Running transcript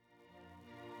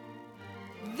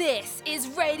This is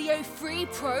Radio Free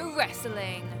Pro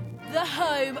Wrestling, the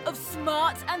home of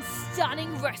smart and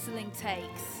stunning wrestling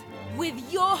takes.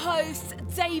 With your host,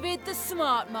 David the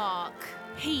Smart Mark.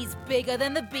 He's bigger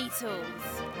than the Beatles.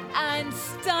 And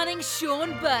stunning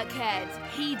Sean Burkhead.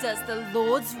 He does the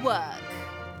Lord's work.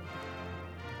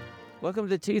 Welcome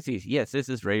to Tuesdays. Yes, this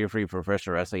is Radio Free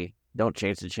Professional Wrestling. Don't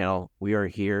change the channel. We are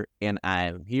here, and I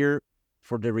am here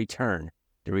for the return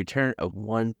of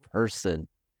one person,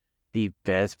 the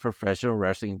best professional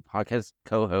wrestling podcast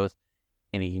co-host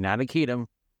in the United Kingdom.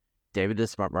 David the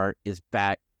Smart Mark is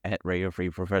back at Radio Free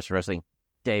Professional Wrestling.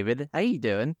 David, how you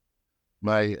doing?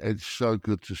 Mate, it's so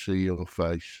good to see your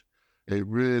face. It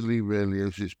really, really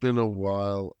is. It's been a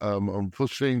while,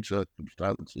 unforeseen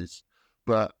circumstances,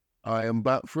 but I am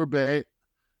back for a bit,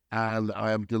 and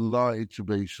I am delighted to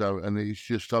be so. And it's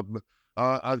just, your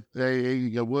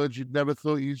words you'd never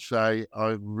thought you'd say.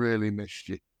 I really missed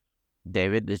you.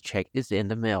 David, the check is in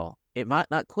the mail. It might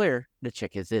not clear. The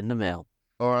check is in the mail.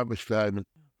 All right, Mr. Heyman.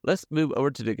 Let's move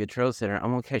over to the Control Center. I'm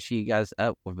going to catch you guys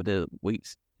up with the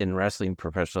weeks in wrestling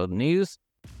professional news.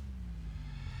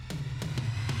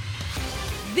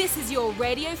 This is your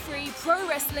Radio Free Pro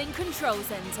Wrestling Control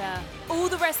Center. All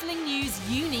the wrestling news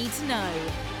you need to know.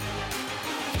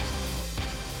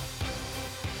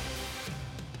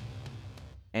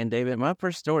 And David, my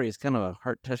first story is kind of a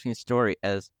heart-touching story.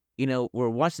 As you know, we're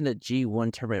watching the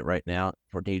G1 tournament right now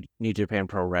for New Japan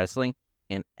Pro Wrestling,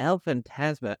 and El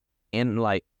Fantasma, in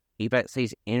like a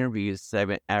backstage interview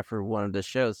segment after one of the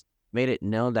shows, made it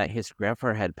known that his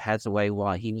grandfather had passed away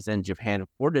while he was in Japan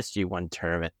for this G1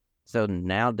 tournament. So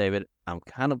now, David, I'm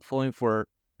kind of pulling for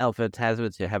El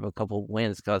Fantasma to have a couple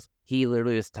wins, because he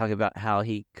literally was talking about how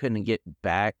he couldn't get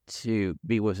back to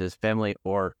be with his family,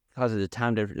 or because of the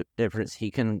time difference,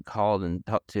 he couldn't call and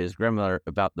talk to his grandmother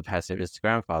about the passing of his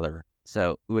grandfather.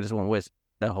 So we just want to wish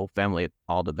the whole family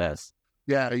all the best.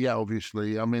 Yeah,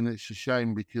 obviously. I mean, it's a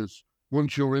shame because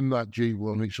once you're in that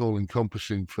G1, it's all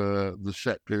encompassing for the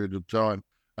set period of time.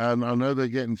 And I know they're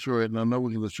getting through it, and I know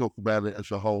we're going to talk about it as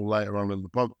a whole later on in the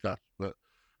podcast. But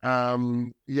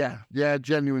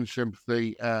genuine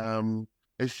sympathy.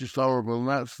 It's just horrible,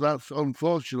 and that's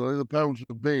unfortunately the perils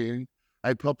of being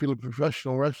a popular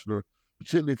professional wrestler,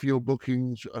 particularly if your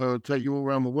bookings take you all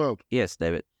around the world. Yes,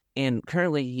 David. And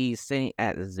currently he's sitting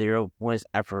at 0 points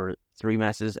after 3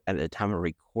 matches at the time of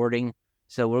recording.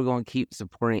 So we're going to keep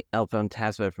supporting El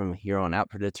Fantasma from here on out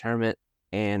for the tournament,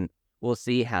 and we'll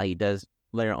see how he does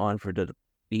later on for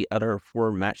the other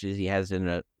 4 matches he has in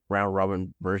a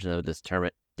round-robin version of this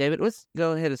tournament. David, let's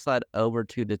go ahead and slide over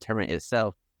to the tournament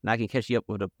itself, and I can catch you up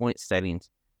with the point settings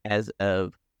as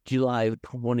of July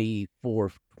 24th,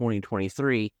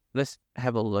 2023. Let's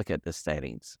have a look at the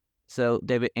settings. So,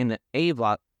 David, in the A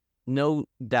block, no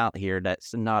doubt here that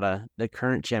Sonata, the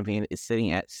current champion, is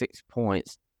sitting at 6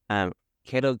 points.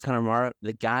 Kato Kanemaru,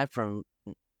 the guy from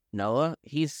Noah,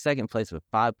 he's second place with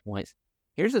 5 points.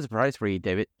 Here's a surprise for you,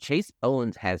 David. Chase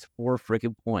Owens has 4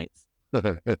 freaking points.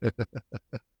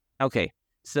 Okay,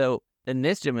 so in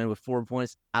this gentleman with 4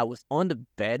 points, I was on the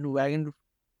bandwagon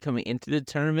coming into the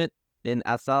tournament. Then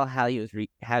I saw how he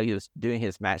was doing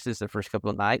his matches the first couple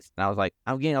of nights, and I was like,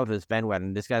 I'm getting off this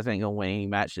bandwagon. This guy's ain't gonna win any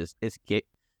matches. It's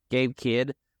Gabe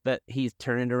Kidd, but he's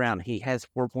turning it around. He has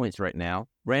 4 points right now.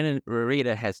 Brandon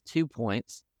Rarita has 2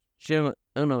 points. Shima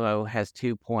Uno has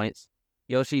 2 points.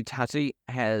 Yoshitachi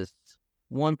has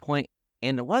 1 point.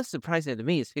 And what's surprising to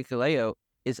me is Hikuleo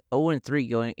is 0-3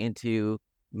 going into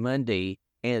Monday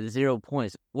and 0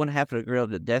 points. 1/2 of the Grill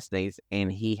of the Destinies,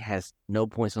 and he has no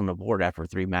points on the board after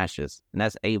 3 matches. And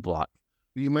that's A block.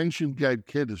 You mentioned Gabe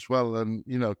Kidd as well, and,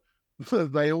 you know,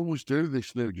 they always do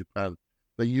this, New Japan.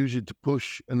 They use it to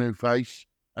push a new face,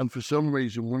 and for some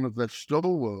reason, one of their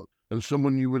stalwart, and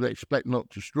someone you would expect not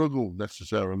to struggle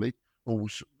necessarily,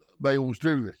 they always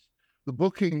do this. The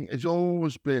booking has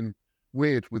always been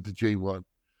weird with the G1,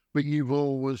 but you've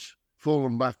always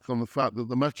fallen back on the fact that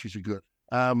the matches are good.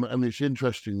 And it's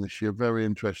interesting this year, very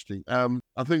interesting.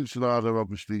 I think Sonata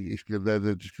obviously is good there.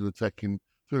 They're just going to take him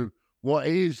through. What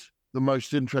is the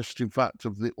most interesting fact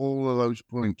of all of those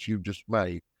points you've just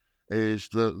made is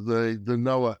the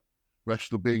Noah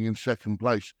wrestler being in second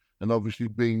place and obviously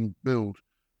being billed,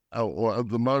 or at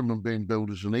the moment being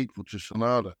billed as an equal to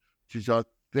Sonata, which is, I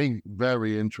think,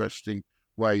 very interesting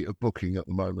way of booking at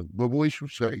the moment. But we shall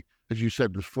see. As you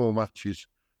said, there's 4 matches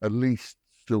at least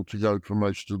still to go for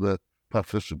most of the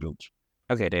participants.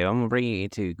 Okay, Dave, I'm going to bring you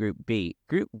into Group B.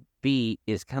 Group B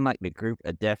is kind of like the group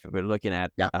of death if we're looking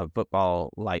at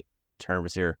football-like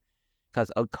terms here,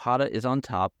 because Okada is on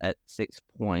top at 6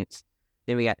 points.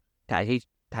 Then we got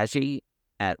Taiji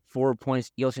at 4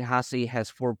 points. Yoshihashi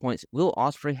has 4 points. Will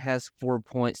Ospreay has 4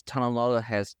 points. Tanalola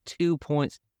has 2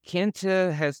 points.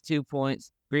 Kenta has 2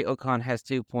 points. Great Okan has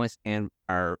 2 points. And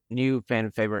our new fan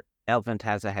favorite, El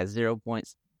Fantasma, has 0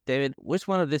 points. David, which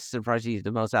one of this surprised you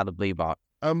the most out of B Block?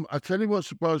 I tell you what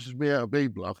surprises me out of B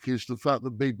Block is the fact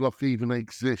that B Block even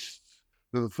exists.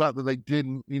 The fact that they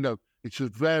didn't, it's a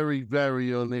very,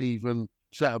 very uneven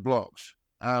set of blocks.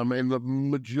 And the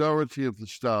majority of the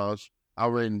stars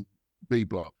are in B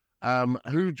Block.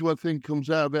 Who do I think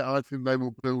comes out of it? I think they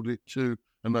will build it to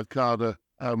an Okada,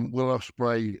 Will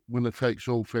Ospreay, winner takes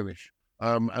all finish.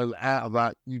 And out of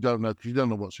that, you don't know, because you don't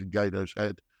know what's in Gato's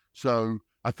head. So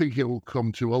I think it will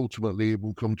come to a Will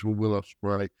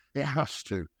Ospreay. It has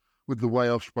to, with the way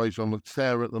Ospreay's on the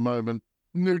tear at the moment.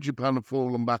 New Japan have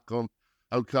fallen back on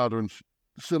Okada and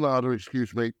Sonata,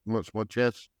 that's my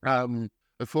chest. Have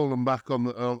fallen back on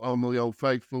the old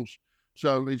faithfuls.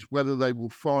 So it's whether they will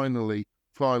finally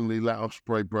let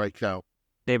Ospreay break out.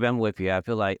 Dave, I'm with you. I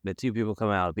feel like the two people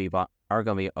coming out of B Block are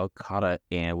going to be Okada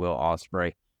and Will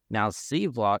Ospreay. Now, C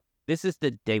Block, this is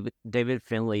the David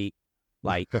Finlay,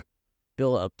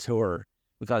 build-up tour,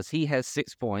 because he has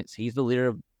 6 points. He's the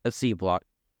leader of C Block.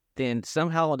 Then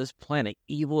somehow on this planet,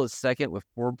 Evil is second with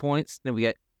 4 points. Then we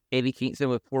got Eddie Kingston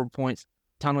with 4 points.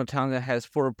 Tama Tonga has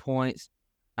 4 points.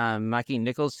 Mikey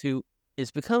Nichols, who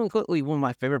is becoming quickly one of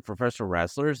my favorite professional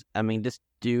wrestlers. I mean, this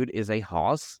dude is a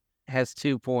hoss, has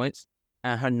 2 points.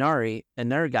 Hanari,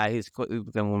 another guy who's quickly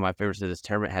become one of my favorites of this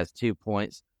tournament, has 2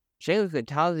 points. Shingo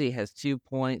Katazi has 2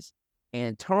 points.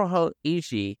 And Tomohiro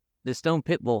Ishii, the Stone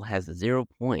Pitbull, has 0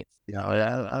 points.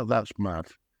 Yeah, that's mad.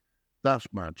 That's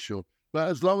mad, sure. But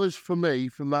as long as, for me,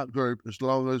 from that group, as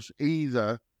long as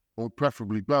either, or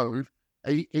preferably both,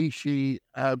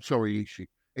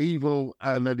 Evil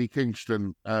and Eddie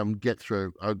Kingston get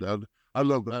through. I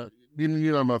love that. You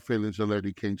know my feelings on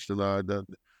Eddie Kingston. The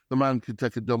man could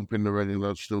take a dump in the ring and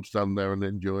I'd still stand there and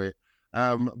enjoy it.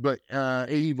 But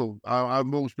Evil,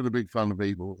 I've always been a big fan of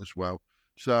Evil as well.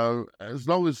 So as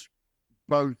long as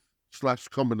both /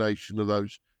 combination of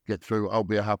those get through, I'll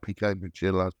be a happy Cambridge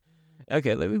lad.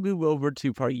 Okay, let me move over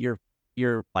to part of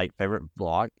your favorite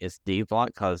block. It's D Block,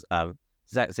 because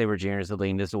Zack Sabre Jr. is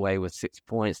leading this away with 6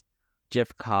 points.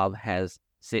 Jeff Cobb has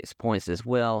 6 points as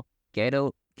well.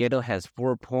 Gato has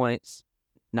 4 points.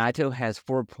 Naito has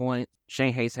 4 points.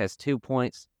 Shane Hayes has 2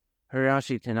 points.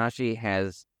 Hiroshi Tanahashi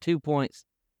has 2 points.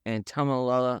 And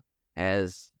Tamalala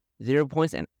has 0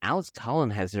 points. And Alex Collin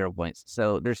has 0 points.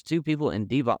 So there's 2 people in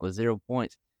D Block with 0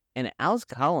 points. And Alex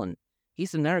Collin,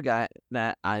 he's another guy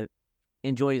that I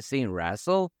enjoy seeing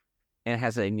wrestle and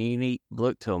has a unique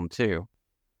look to him too.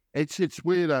 It's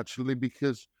weird actually,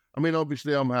 because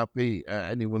obviously I'm happy.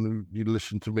 Anyone who you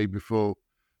listened to me before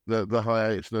the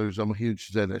hiatus knows I'm a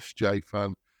huge ZSJ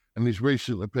fan, and his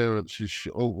recent appearances,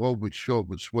 albeit short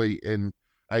but sweet, in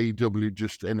AEW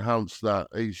just enhanced that.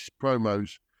 His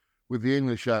promos with the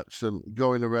English accent,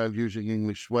 going around using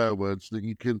English swear words that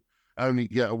you can only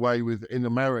get away with in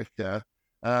America,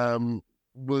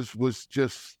 was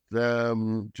just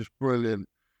brilliant.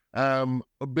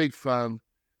 A big fan.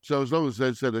 So as long as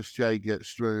ZSJ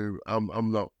gets through,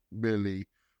 I'm not really.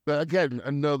 But again,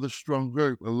 another strong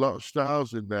group, a lot of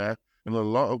stars in there, and a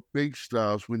lot of big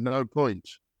stars with no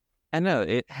points. I know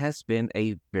it has been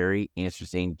a very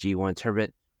interesting G1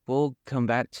 tournament. We'll come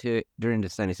back to it during the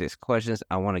 76 questions.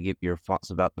 I want to give your thoughts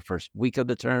about the first week of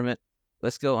the tournament.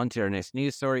 Let's go on to our next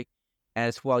news story.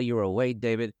 As while you were away,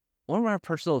 David, one of our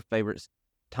personal favorites,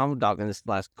 Tom Dawkins /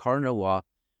 Carnoa,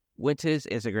 went to his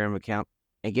Instagram account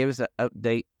and gave us an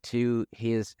update to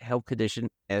his health condition.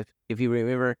 If you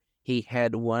remember, he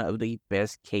had one of the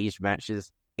best cage matches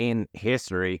in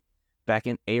history back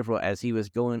in April as he was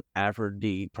going after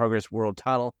the Progress World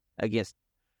title against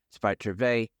Spike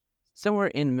Trivet. Somewhere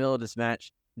in the middle of this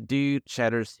match, dude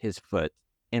shatters his foot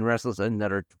and wrestles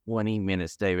another 20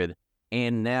 minutes, David.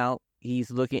 And now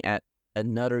he's looking at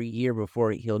another year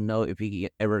before he'll know if he can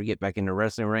ever get back in the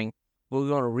wrestling ring. We're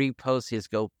going to repost his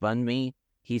GoFundMe.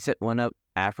 He set one up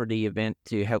after the event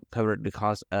to help cover the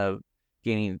cost of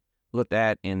getting looked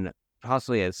at, and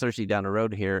possibly a surgery down the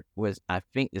road here, was, I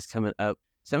think, is coming up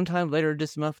sometime later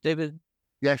this month, David?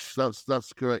 Yes,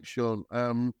 that's correct, Sean.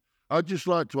 I'd just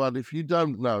like to add, if you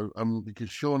don't know, because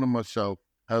Sean and myself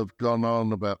have gone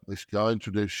on about this guy. I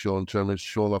introduced Sean to him, as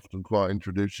Sean often quite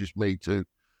introduces me to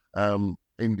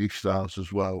indie stars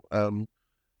as well.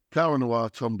 Cara Noir,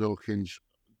 Tom Dawkins,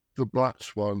 the Black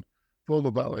Swan,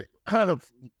 former ballet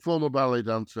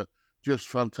dancer, just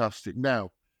fantastic. Now,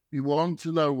 you want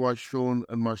to know why Sean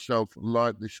and myself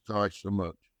like this guy so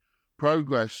much?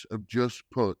 Progress have just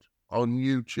put on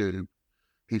YouTube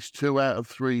his 2 out of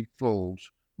 3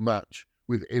 falls match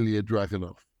with Ilya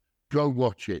Dragunov. Go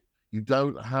watch it. You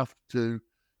don't have to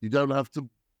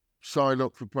sign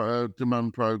up for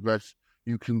Demand Progress.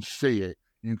 You can see it.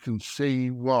 You can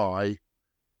see why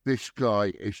this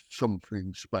guy is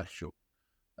something special.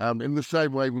 In the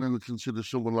same way we would consider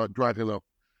someone like Dragunov.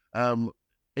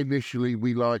 Initially,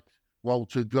 we liked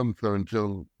Walter Gunther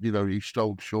until, he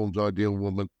stole Sean's ideal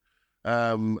woman.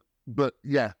 But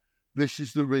yeah, this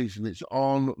is the reason it's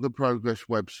on the Progress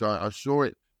website. I saw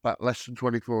it about less than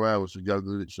 24 hours ago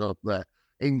that it's up there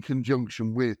in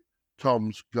conjunction with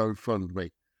Tom's GoFundMe.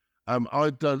 I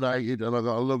donated and I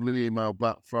got a lovely email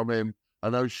back from him. I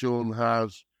know Sean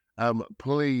has.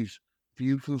 Please, if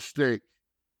you can stick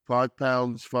 £5,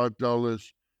 $5,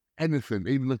 anything,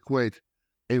 even a quid,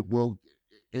 it will,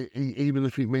 even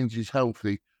if it means he's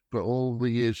healthy, for all the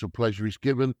years of pleasure he's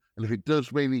given. And if it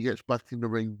does mean he gets back in the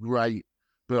ring, great.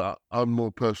 But I'm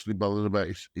more personally bothered about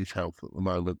his health at the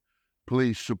moment.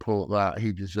 Please support that.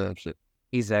 He deserves it.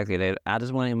 Exactly, David. I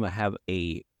just want him to have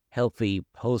a healthy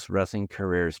post-wrestling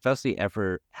career, especially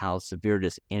after how severe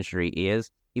this injury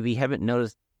is. If you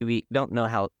don't know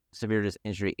how severe this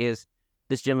injury is,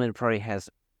 this gentleman probably has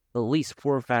at least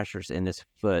 4 fractures in his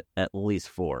foot, at least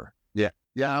 4.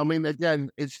 Yeah, I mean, again,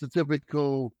 it's the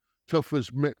typical tough as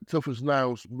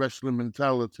nails wrestling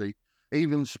mentality.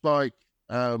 Even Spike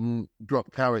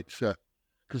dropped character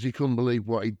because he couldn't believe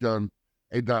what he'd done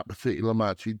in that particular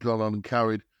match. He'd gone on and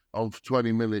carried on for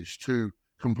 20 minutes to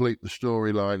complete the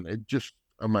storyline. It's just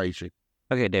amazing.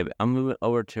 Okay, David, I'm moving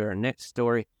over to our next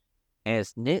story.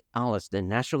 As Nick Aldis, the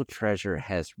National Treasure,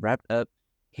 has wrapped up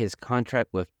his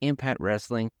contract with Impact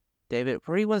Wrestling, David,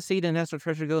 where do you want to see the National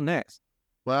Treasure go next?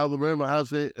 Well, the rumor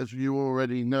has it, as you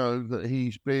already know, that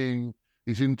he's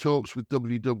in talks with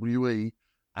WWE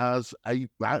as a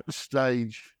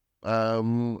backstage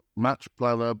match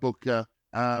planner, booker,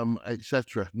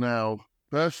 etc. Now,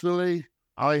 personally,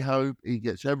 I hope he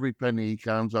gets every penny he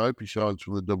can. I hope he signs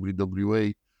for the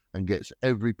WWE and gets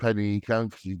every penny he can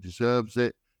because he deserves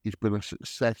it. He's been a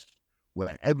success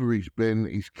wherever he's been.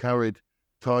 He's carried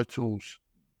titles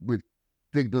with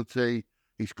dignity.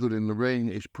 He's good in the ring.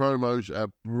 His promos are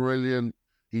brilliant.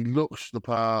 He looks the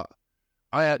part.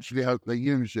 I actually hope they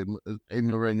use him in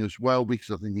the ring as well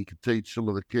because I think he could teach some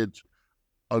of the kids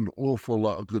an awful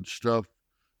lot of good stuff.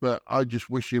 But I just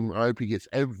wish him, I hope he gets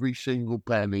every single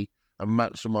penny and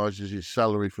maximises his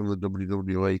salary from the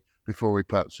WWE before he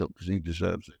packs up because he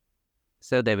deserves it.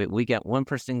 So, David, we got one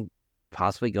person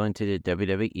possibly going to the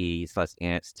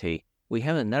WWE/NXT. We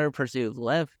have another person who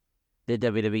left the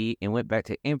WWE and went back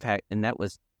to Impact, and that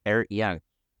was Eric Young,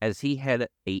 as he had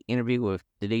an interview with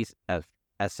Denise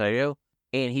Asario,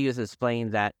 and he was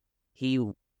explaining that he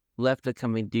left the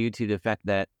company due to the fact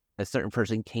that a certain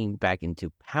person came back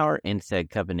into power in said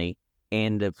company,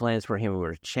 and the plans for him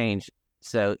were changed.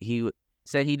 So he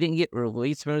said he didn't get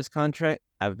released from his contract.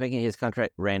 I'm thinking his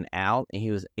contract ran out, and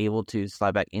he was able to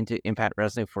slide back into Impact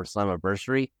Wrestling for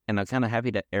Slammiversary, and I'm kind of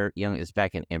happy that Eric Young is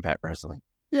back in Impact Wrestling.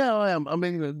 Yeah, I am. I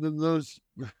mean,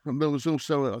 there was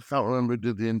also, I can't remember who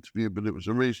did the interview, but it was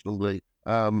a reasonably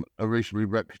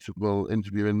reputable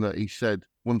interview in that he said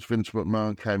once Vince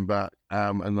McMahon came back,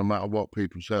 and no matter what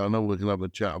people say, I know we're going to have a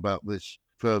chat about this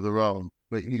further on,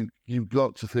 but you've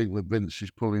got to think that Vince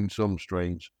is pulling some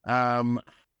strings.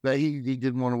 That he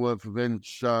didn't want to work for Vince,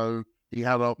 so he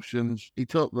had options. He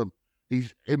took them.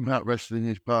 He's Impact Wrestling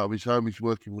is part of his home. He's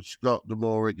working with Scott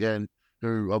D'Amore again,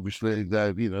 who obviously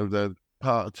they're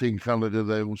part of Team Canada.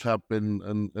 They always have been,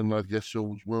 and I guess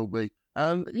always will be.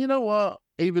 And you know what?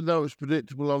 Even though it was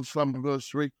predictable on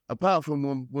Slammiversary, apart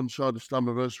from one side of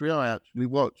Slammiversary, I actually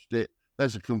watched it.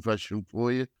 There's a confession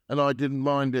for you, and I didn't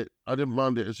mind it. I didn't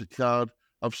mind it as a card.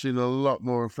 I've seen a lot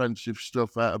more offensive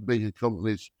stuff out of bigger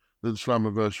companies than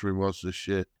Slammiversary was this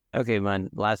year. Okay, man,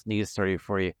 last news story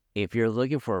for you. If you're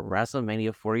looking for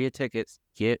WrestleMania 40 tickets,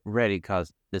 get ready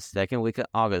because the second week of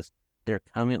August, they're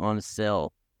coming on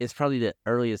sale. It's probably the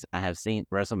earliest I have seen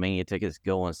WrestleMania tickets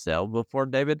go on sale before,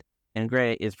 David. And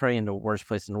granted, it's probably in the worst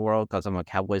place in the world because I'm a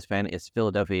Cowboys fan. It's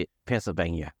Philadelphia,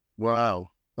 Pennsylvania.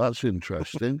 Wow, that's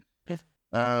interesting.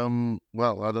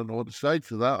 Well, I don't know what to say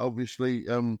to that. Obviously,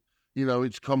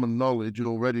 it's common knowledge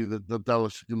already that the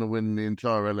Dallas are going to win the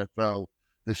entire NFL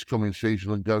this coming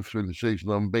season and go through the season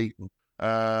unbeaten.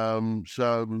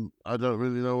 So I don't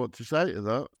really know what to say to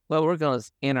that. Well, we're going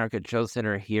to in our control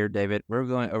center here, David. We're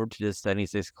going over to the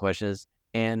 76 questions.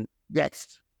 And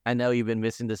yes, I know you've been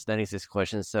missing the 76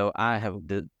 questions, so I have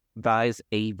devised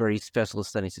a very special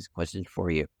 76 question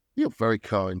for you. You're very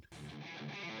kind.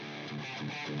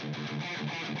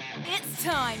 It's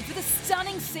time for the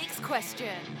stunning sixth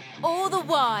question. All the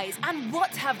whys and what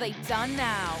have they done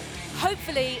now?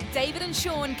 Hopefully, David and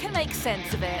Sean can make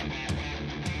sense of it.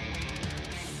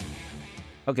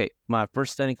 Okay, my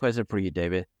first stunning question for you,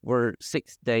 David. We're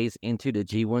 6 days into the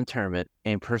G1 tournament,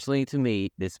 and personally to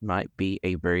me, this might be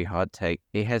a very hot take.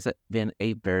 It hasn't been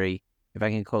a very, if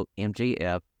I can quote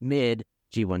MJF, mid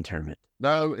G1 tournament.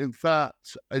 No, in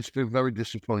fact, it's been very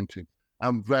disappointing.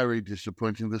 I'm very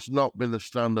disappointing. There's not been a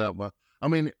standout one. I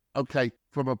mean, okay,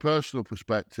 from a personal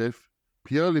perspective,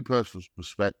 purely personal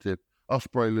perspective,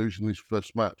 Ospreay losing his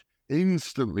first match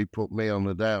instantly put me on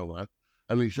the downer.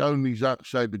 And it's only Zack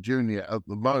Sabre Jr. at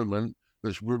the moment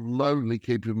that's remotely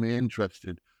keeping me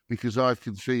interested because I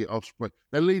can see Ospreay.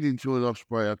 They're leading to an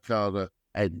Ospreay Okada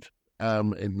end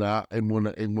in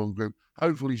one group.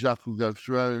 Hopefully Zack will go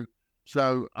through.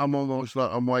 So I'm almost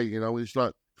like I'm waiting. It's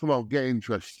like, come on, get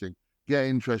interesting. Get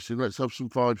interesting. Let's have some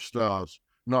 5 stars,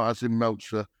 not as in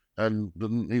Meltzer and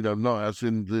not as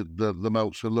in the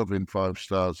Meltzer loving 5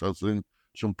 stars, as in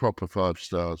some proper 5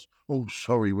 stars. Oh,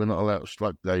 sorry, we're not allowed to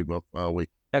slap Dave up, are we?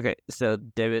 Okay, so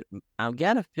David, I've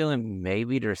got a feeling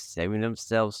maybe they're saving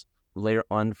themselves later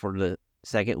on for the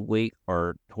second week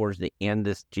or towards the end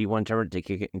of this G1 tournament to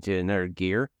kick it into another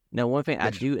gear. Now, one thing I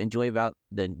do enjoy about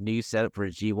the new setup for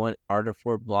G1 are the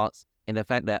 4 blocks and the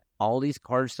fact that all these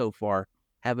cards so far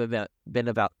have been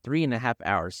about 3.5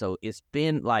 hours. So it's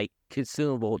been like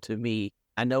consumable to me.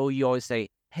 I know you always say,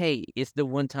 hey, it's the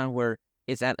one time where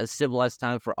it's at a civilized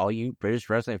time for all you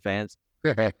British wrestling fans.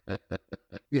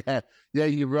 yeah,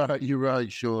 you're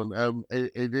right, Sean.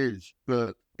 It is,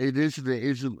 but it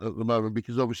isn't at the moment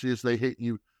because obviously as they hit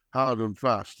you hard and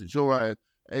fast, it's all right,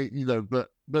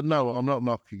 but no, I'm not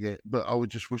knocking it, but I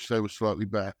would just wish they were slightly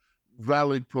better.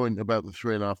 Valid point about the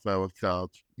 3.5 hour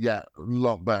cards. Yeah, a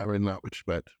lot better in that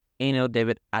respect.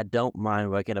 David, I don't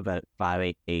mind waking up at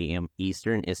 5 a.m.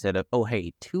 Eastern instead of,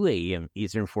 2 a.m.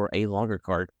 Eastern for a longer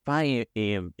card. 5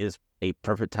 a.m. is a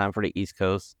perfect time for the East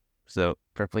Coast, so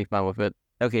perfectly fine with it.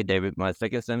 Okay, David, my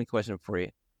second stunning question for you.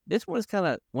 This one's kind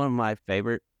of one of my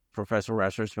favorite professional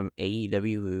wrestlers from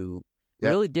AEW who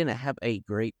really didn't have a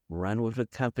great run with the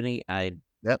company. I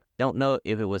don't know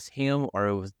if it was him or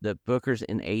it was the bookers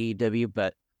in AEW,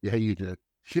 but... Yeah, you did.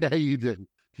 Yeah, you did.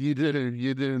 You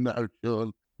do know,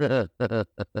 Sean.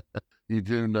 You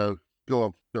do know. Go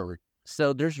on, sorry.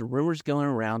 So there's rumors going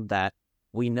around that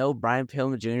we know Brian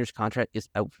Pillman Jr.'s contract is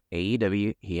out with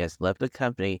AEW. He has left the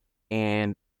company,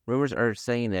 and rumors are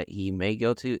saying that he may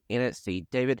go to NXT.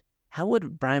 David, how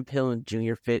would Brian Pillman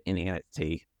Jr. fit in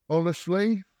NXT?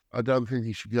 Honestly, I don't think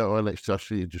he should go to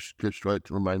NXT. Just go straight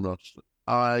to the main roster.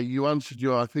 I think you answered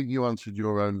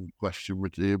your own question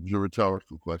with the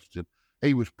rhetorical question.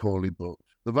 He was poorly booked.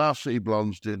 The Varsity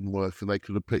Blondes didn't work, and they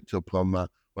could have picked up on that.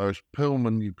 Whereas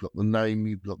Pillman, you've got the name,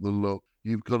 you've got the look,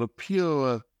 you've got a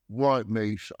pure white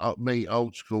meat,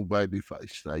 old school baby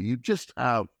face there. You just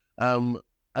have. And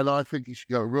I think he should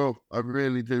go Raw. I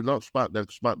really do. Not SmackDown.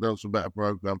 SmackDown's a better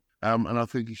program. And I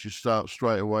think he should start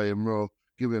straight away in Raw.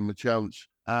 Give him a chance.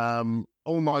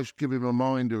 Almost give him a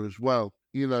minder as well.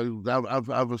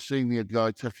 Have a senior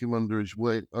guy take him under his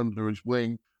wing.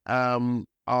 I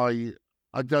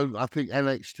think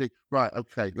NXT, right,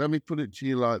 okay, let me put it to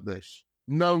you like this.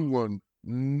 No one,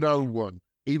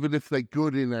 even if they're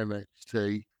good in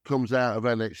NXT, comes out of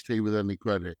NXT with any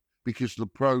credit because the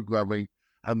programming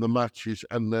and the matches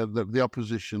and the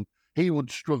opposition, he would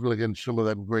struggle against some of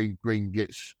them green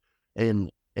gits in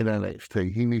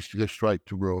NXT. He needs to go straight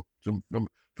to Raw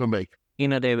for me.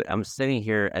 David, I'm sitting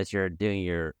here as you're doing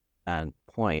your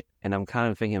point, and I'm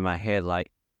kind of thinking in my head,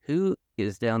 like, who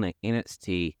is down at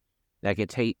NXT that could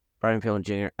take Brian Pillman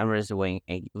Jr. under his wing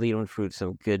and lead him through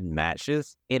some good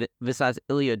matches? Besides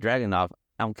Ilya Dragunov,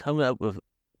 I'm coming up with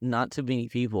not too many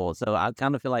people, so I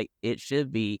kind of feel like it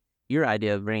should be your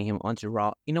idea of bringing him onto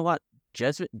Raw. You know what?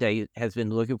 Judgment Day has been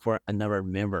looking for another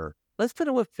member. Let's put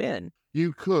him with Finn.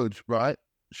 You could, right,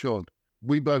 Sean?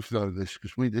 We both know this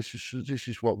because this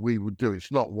is what we would do.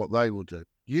 It's not what they will do.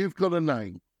 You've got a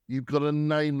name. You've got a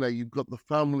name there. You've got the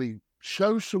family.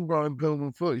 Show some Brian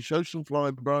Pillman footage. Show some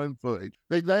Flying Brian footage.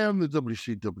 They own the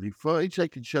WCW footage. They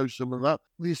can show some of that.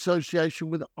 The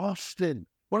association with Austin.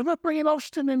 What about bringing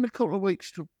Austin in a couple of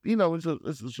weeks to, as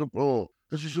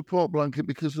a support blanket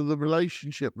because of the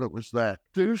relationship that was there?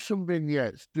 Do some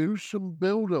vignettes. Do some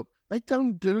build-up. They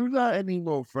don't do that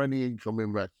anymore for any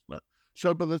incoming wrestler.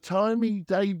 So by the time he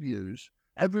debuts,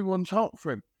 everyone's hot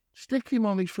for him. Stick him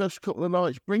on his first couple of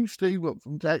nights. Bring Steve up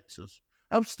from Texas.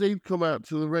 Have Steve come out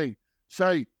to the ring.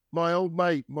 Say, my old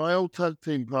mate, my old tag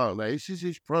team partner, this is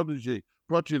his progeny.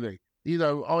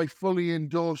 I fully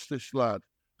endorse this lad.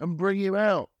 and bring him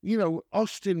out. You know,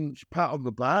 Austin's pat on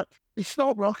the back. It's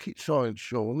not rocket science,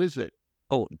 Sean, is it?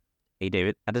 Oh, hey,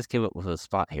 David, I just came up with a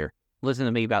spot here. Listen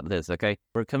to me about this, okay?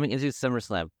 We're coming into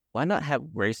SummerSlam. Why not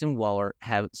have Grayson Waller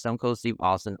have Stone Cold Steve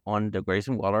Austin on the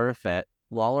Grayson Waller effect?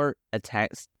 Waller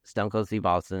attacks Stone Cold Steve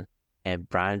Austin, and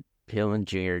Brian Pillman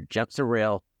Jr. jumps the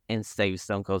rail and saves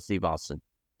Stone Cold Steve Austin.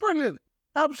 Brilliant.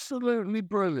 Absolutely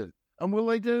brilliant. And will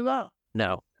they do that?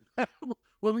 No.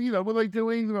 Well, you know, will they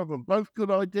do either of them? Both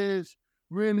good ideas,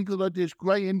 really good ideas,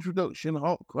 great introduction,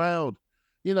 hot crowd.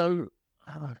 You know,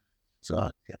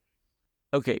 so, yeah.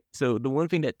 Okay, so the one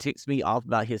thing that ticks me off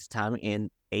about his time in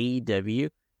AEW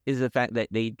is the fact that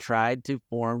they tried to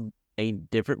form a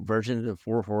different version of the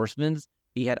Four Horsemen.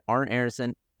 He had Arn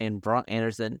Anderson and Brock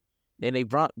Anderson. Then they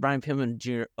brought Brian Pillman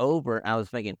Jr. over. I was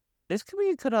thinking, this could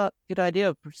be a good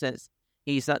idea since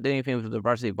he's not doing anything with the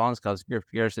Varsity Bonds because Griff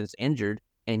Garrison's injured.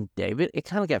 And David, it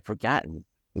kind of got forgotten.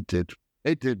 It did.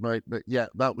 It did, mate. But yeah,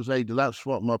 that was AEW. That's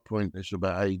what my point is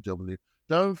about AEW.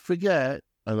 Don't forget,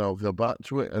 and I'll go back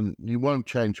to it, and you won't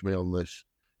change me on this.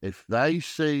 If they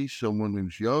see someone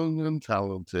who's young and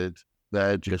talented,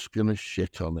 they're just going to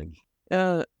shit on him.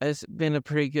 It's been a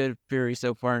pretty good Fury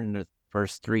so far in the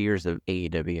first 3 years of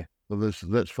AEW. Well,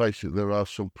 let's face it, there are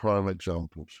some prime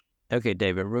examples. Okay,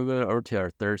 David, we're going over to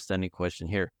our third standing question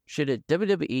here. Should a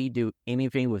WWE do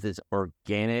anything with its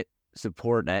organic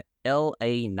support that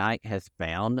LA Knight has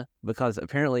found? Because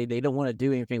apparently they don't want to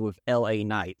do anything with LA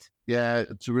Knight. Yeah,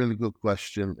 it's a really good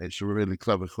question. It's a really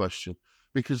clever question.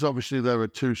 Because obviously there are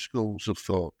two schools of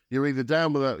thought. You're either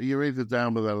down with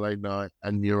LA Knight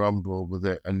and you're on board with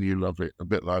it and you love it, a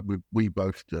bit like we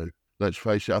both do. Let's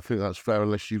face it, I think that's fair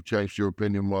unless you've changed your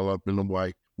opinion while I've been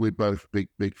away. We're both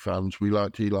big fans. We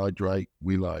liked Eli Drake.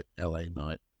 We like LA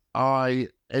Knight.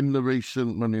 In the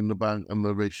recent Money in the Bank and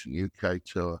the recent UK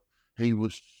tour, he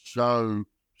was so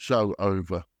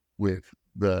over with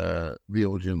the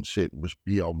audience. It was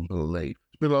beyond belief.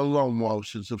 It's been a long while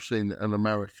since I've seen an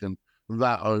American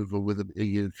that over with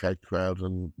a UK crowd,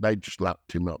 and they just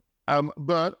lapped him up.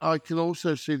 But I can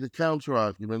also see the counter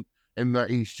argument in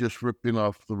that he's just ripping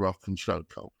off The Rock and Stone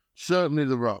Cold. Certainly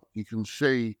The Rock. You can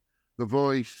see the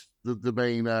voice, the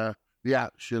demeanour, the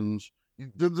actions.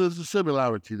 There's a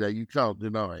similarity there. You can't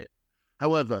deny it.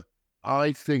 However,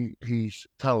 I think he's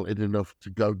talented enough to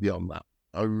go beyond that.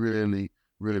 I really,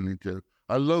 really do.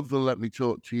 I love the "Let Me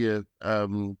Talk to You"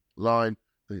 line.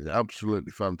 I think it's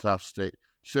absolutely fantastic.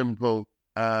 Simple.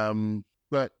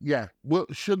 But yeah,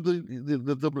 should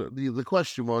the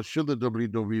question was, should the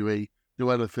WWE do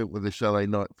anything with this LA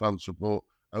Knight fan support?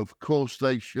 Of course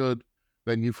they should.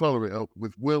 Then you follow it up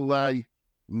with, will they?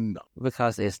 No.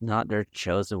 Because it's not their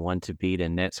chosen one to be the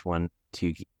next one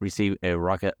to receive a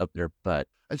rocket up their butt.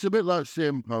 It's a bit like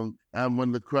CM Punk and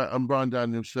when the crowd, and Bryan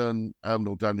Danielson,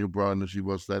 or Daniel Bryan as he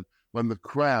was then, when the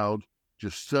crowd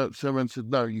just turned and said,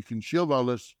 no, you can shove on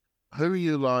us who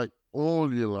you like,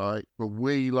 all you like, but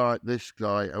we like this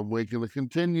guy and we're going to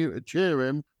continue to cheer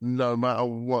him no matter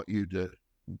what you do.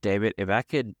 David, if I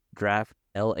could draft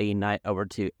LA Knight over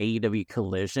to AEW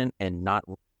Collision and not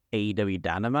AEW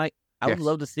Dynamite, I would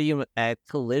love to see him at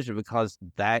Collision because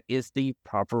that is the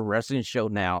proper wrestling show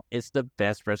now. It's the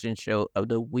best wrestling show of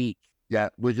the week. Yeah,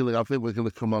 I think we're going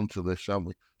to come on to this, aren't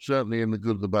we? Certainly in the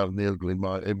good, the bad, and the ugly,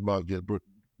 it might get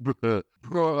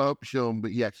brought up, Sean,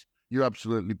 but yes, you're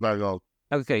absolutely bang on.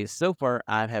 Okay, so far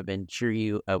I have been cheering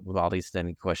you up with all these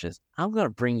standing questions. I'm going to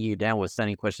bring you down with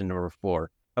standing question number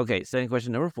 4. Okay, standing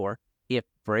question number 4. If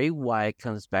Bray Wyatt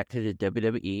comes back to the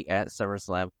WWE at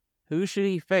SummerSlam, who should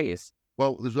he face?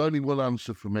 Well, there's only one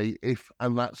answer for me,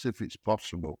 and that's if it's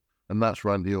possible, and that's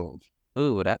Randy Orton.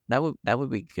 Ooh, that would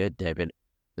be good, David.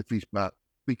 If he's back,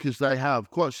 because they have,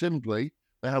 quite simply,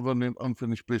 they have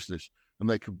unfinished business, and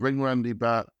they could bring Randy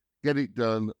back, get it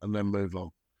done, and then move on.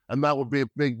 And that would be a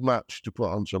big match to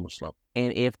put on SummerSlam.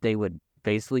 And if they would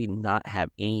basically not have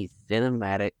any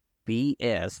cinematic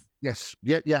BS. Yes,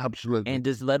 yeah, absolutely. And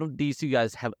just let these two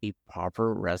guys have a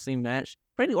proper wrestling match.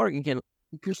 Randy Orton can...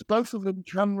 Because both of them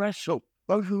can wrestle.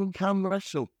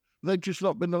 They've just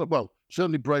not been, well,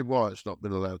 certainly Bray Wyatt's not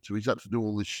been allowed to. He's had to do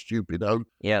all this stupid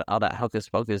Yeah, all that hocus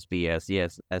pocus BS.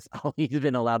 Yes, that's all he's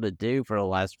been allowed to do for the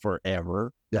last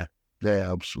forever. Yeah,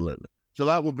 absolutely. So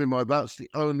that would be that's the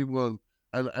only one.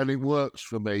 And it works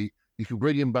for me. You can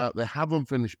bring him back. They have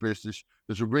unfinished business.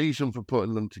 There's a reason for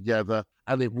putting them together.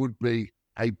 And it would be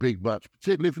a big match,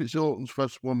 particularly if it's Orton's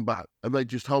first one back. And they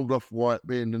just hold off Wyatt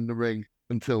being in the ring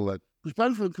until then. Because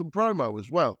both of them can promo as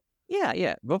well.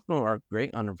 Yeah. Both of them are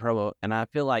great on the promo. And I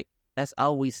feel like that's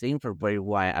all we've seen for Bray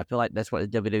Wyatt. I feel like that's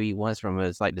what the WWE wants from him.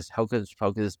 It's like this hocus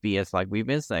pocus BS like we've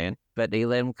been saying. But they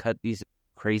let him cut these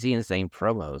crazy, insane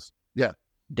promos. Yeah.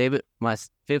 David, my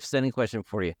fifth standing question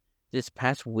for you. This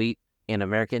past week in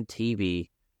American TV,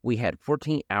 we had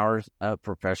 14 hours of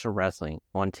professional wrestling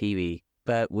on TV,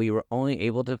 but we were only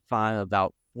able to find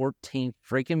about 14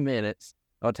 freaking minutes.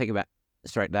 I'll take it back.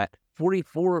 Strike that.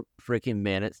 44 freaking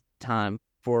minutes time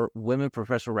for women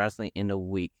professional wrestling in a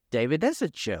week. David, that's a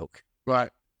joke. Right.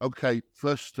 Okay.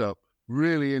 First up,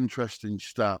 really interesting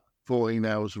stat. 14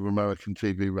 hours of American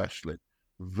TV wrestling.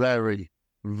 Very,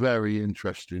 very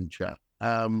interesting chat.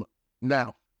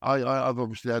 Now, I've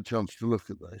obviously had a chance to look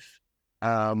at this.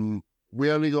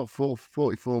 We only got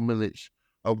 44 minutes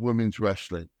of women's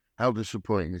wrestling. How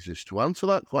disappointing is this? To answer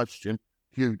that question,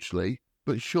 hugely.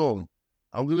 But Sean,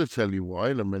 I'm going to tell you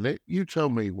why in a minute. You tell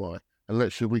me why, and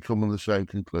let's see if we come to the same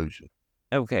conclusion.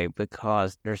 Okay,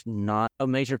 because there's not a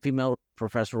major female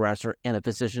professional wrestler in a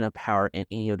position of power in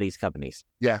any of these companies.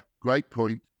 Yeah, great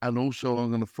point. And also, I'm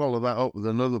going to follow that up with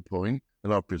another point,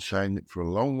 and I've been saying it for a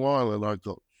long while, and I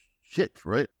got shit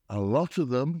for it. A lot of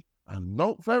them are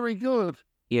not very good.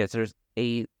 Yes, there's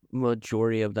a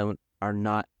majority of them are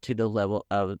not to the level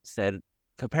of said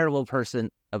comparable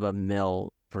person of a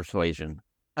male persuasion.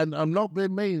 And I'm not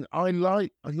being mean. I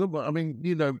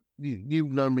mean,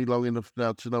 you've known me long enough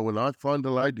now to know when I find a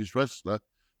ladies wrestler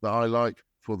that I like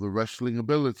for the wrestling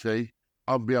ability,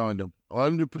 I'm behind them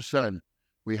 100%.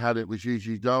 We had it with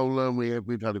Gigi Dolan.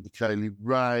 We've had it with Kaylee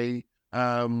Ray.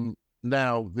 Now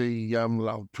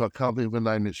I can't think of her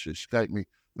name. It's escaped me.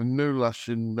 The new lass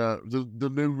in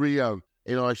the new Rio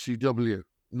in ICW,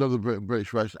 another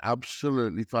British wrestler,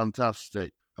 absolutely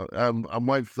fantastic. I'm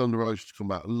waiting for Thunder Rosa to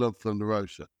come out. I love Thunder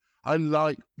Rosa. I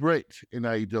like Brit in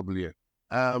AEW.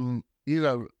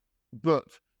 But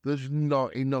there's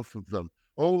not enough of them.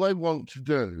 All they want to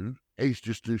do is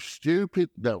just do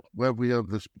stupid. No, where we heard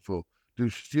this before, do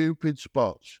stupid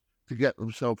spots to get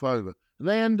themselves over, and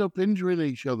they end up injuring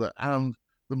each other and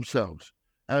themselves.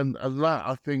 And that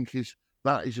I think is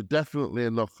definitely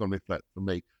a knock-on effect for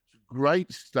me. It's a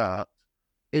great start,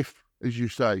 if, as you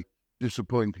say,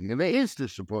 disappointing, and it is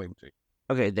disappointing.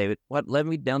 Okay, David, what led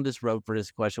me down this road for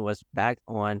this question was back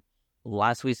on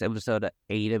last week's episode of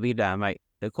AEW Dynamite,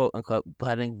 the quote-unquote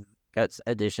Button Guts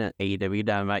edition of AEW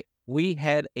Dynamite. We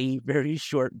had a very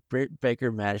short Britt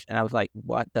Baker match, and I was like,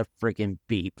 what the freaking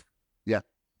beep? Yeah.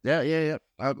 I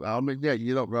mean, yeah,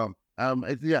 you're not wrong.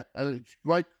 It's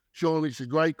great, Sean, it's a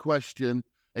great question.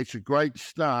 It's a great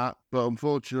start, but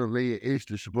unfortunately, it is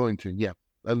disappointing, yeah.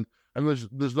 And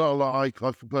there's not a lot I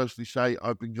can personally say.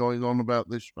 I've been going on about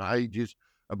this for ages,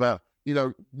 about,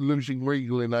 losing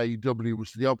Regal in AEW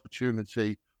was the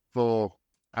opportunity for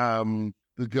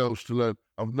the girls to learn.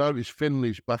 I've noticed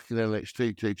Finley's back in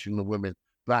NXT teaching the women.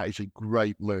 That is a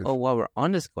great move. Oh, while we're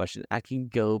on this question, I can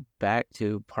go back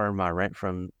to part of my rant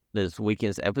from this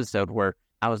weekend's episode where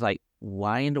I was like,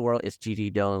 why in the world is Gigi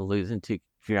Dolan losing to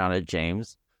Kiana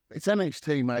James? It's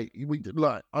NXT, mate.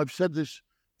 I've said this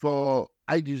for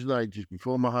ages and ages,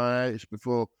 before my hiatus,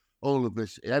 before all of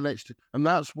this, NXT. And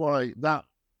that's why that,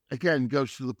 again,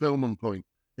 goes to the Pillman point.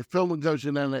 If Pillman goes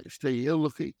in NXT, he'll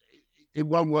look at it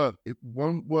won't work. It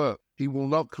won't work. He will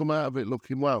not come out of it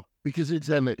looking well because it's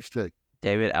NXT.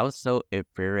 David, I was so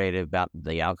infuriated about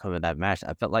the outcome of that match.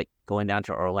 I felt like going down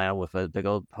to Orlando with a big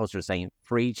old poster saying,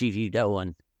 "Free Gigi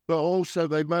Dolan." But also,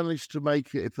 they managed to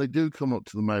make it, if they do come up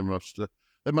to the main roster,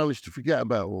 they managed to forget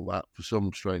about all that for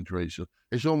some strange reason.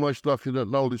 It's almost like an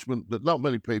acknowledgement that not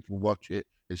many people watch it.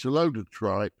 It's a load of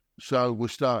tripe, so we're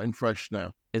starting fresh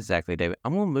now. Exactly, David.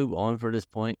 I'm going to move on for this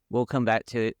point. We'll come back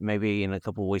to it maybe in a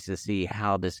couple of weeks to see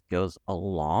how this goes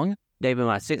along. David,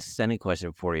 my sixth standing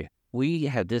question for you. We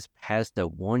have just passed the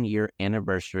 1-year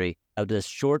anniversary of the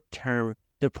short-term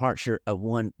departure of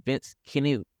one Vince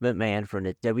Kenny McMahon from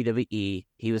the WWE.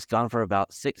 He was gone for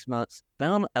about 6 months,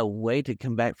 found a way to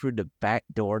come back through the back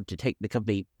door to take the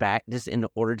company back just in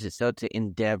order to sell to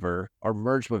Endeavor or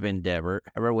merge with Endeavor,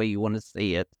 however way you want to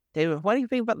see it. David, what do you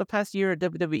think about the past year at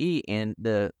WWE and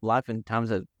the life and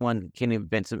times of one Kenny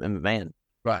Vincent McMahon?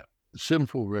 Right.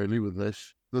 Simple, really, with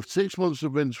this. The 6 months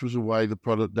of Vince was away, the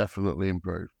product definitely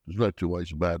improved. There's no two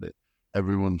ways about it.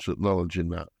 Everyone's acknowledging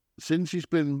that. Since he's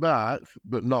been back,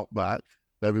 but not back,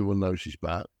 everyone knows he's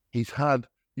back, you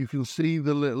can see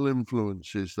the little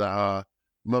influences that are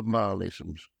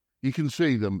McMahonisms. You can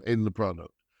see them in the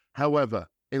product. However,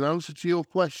 in answer to your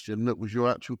question, that was your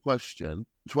actual question,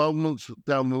 12 months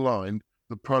down the line,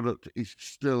 the product is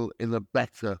still in a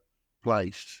better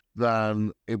place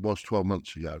than it was 12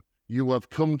 months ago. You have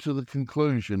come to the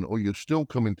conclusion, or you're still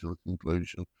coming to the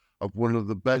conclusion, of one of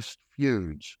the best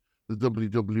feuds the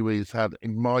WWE has had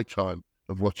in my time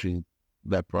of watching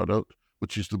their product,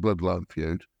 which is the Bloodline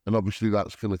feud. And obviously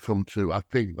that's going to come to, I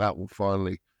think that will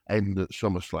finally end at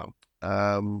SummerSlam.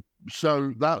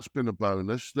 So that's been a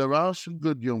bonus. There are some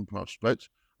good young prospects.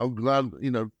 I'm glad,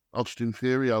 Austin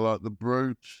Theory, I like the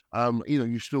Brutes.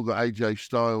 You still got AJ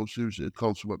Styles, who's a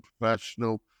consummate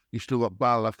professional. You still got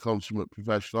Balor, consummate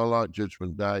professional. I like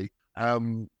Judgment Day.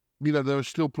 There are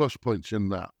still plus points in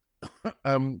that.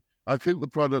 I think the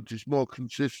product is more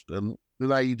consistent than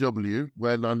AEW,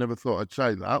 when I never thought I'd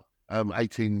say that.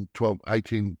 18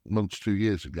 months, 2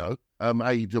 years ago.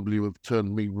 AEW have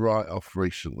turned me right off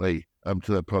recently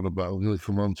to their product, but I'm going to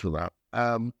come on to that.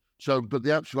 But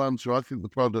the actual answer, I think the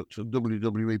product, the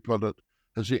WWE product,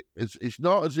 it's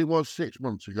not as it was 6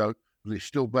 months ago, but it's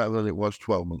still better than it was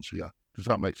 12 months ago. Does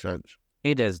that make sense?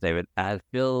 It does, David. I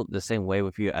feel the same way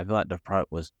with you. I feel like the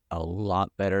product was a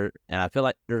lot better, and I feel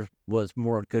like there was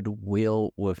more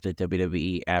goodwill with the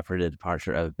WWE after the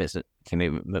departure of Vincent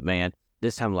Kennedy McMahon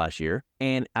this time last year.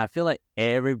 And I feel like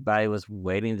everybody was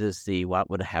waiting to see what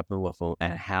would happen with him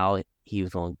and how he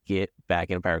was going to get back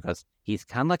in power, because he's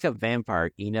kind of like a vampire.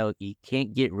 You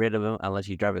can't get rid of him unless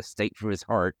you drive a stake through his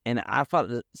heart. And I thought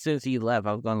that as soon as he left,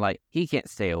 I was going like, he can't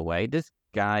stay away. This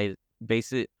guy,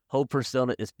 basic whole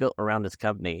persona is built around this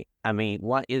company. I mean,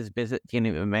 what is Vincent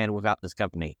Kennedy McMahon without this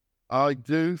company? I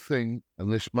do think,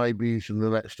 and this may be in the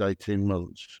next 18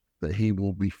 months, that he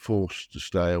will be forced to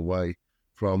stay away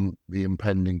from the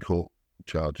impending court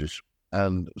charges,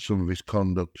 and some of his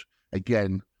conduct,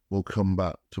 again, will come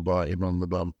back to bite him on the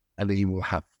bum, and he will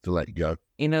have to let go.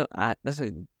 That's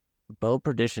a bold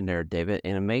prediction there, David,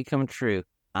 and it may come true.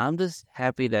 I'm just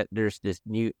happy that there's this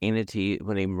new entity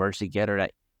when they merge together,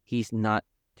 that he's not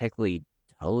technically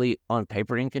totally on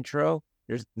paper in control.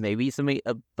 There's maybe somebody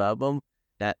above him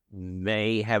that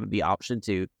may have the option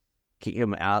to kick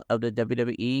him out of the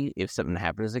WWE if something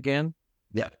happens again.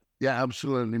 Yeah,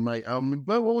 absolutely, mate.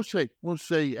 But we'll see.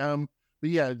 But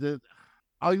yeah,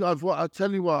 I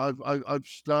tell you what, I've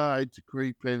started to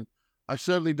creep in. I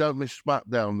certainly don't miss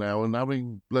SmackDown now, and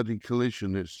having bloody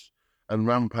Collision and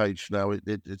Rampage now,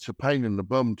 it's a pain in the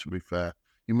bum, to be fair.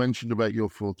 You mentioned about your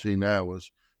 14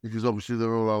 hours, because obviously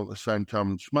they're all on at the same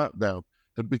time, and SmackDown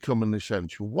had become an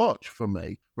essential watch for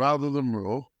me rather than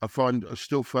Raw. I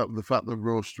still felt the fact that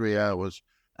Raw's 3 hours,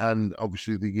 and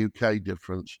obviously the UK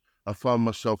difference, I find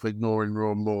myself ignoring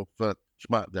Raw more for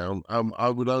SmackDown. I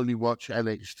would only watch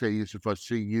NXT as if I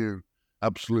see you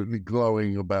absolutely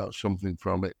glowing about something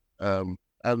from it. And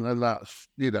that's,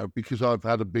 because I've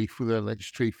had a beef with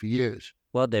NXT for years.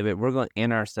 Well, David, we're going to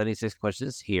end our 76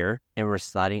 questions here, and we're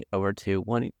sliding over to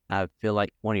one, I feel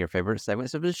like one of your favorite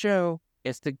segments of the show.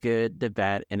 It's the good, the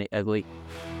bad, and the ugly.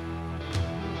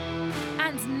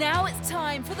 And now it's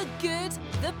time for the good,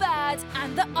 the bad,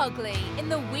 and the ugly in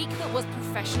the week that was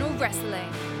professional wrestling.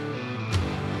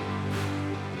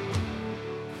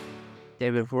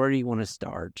 David, where do you want to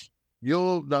start?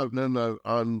 No.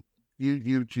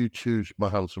 You choose, my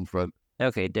handsome friend.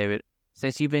 Okay, David.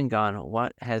 Since you've been gone,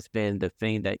 what has been the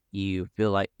thing that you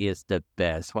feel like is the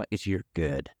best? What is your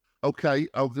good? Okay,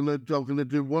 I'm gonna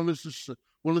do one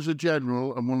as a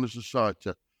general and one as a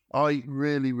cider. I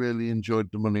really, really enjoyed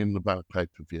the Money in the Bank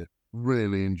pay-per-view.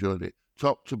 Really enjoyed it,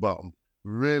 top to bottom.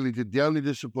 Really did. The only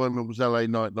disappointment was LA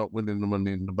Knight not winning the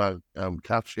Money in the Bank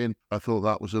cash-in. I thought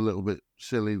that was a little bit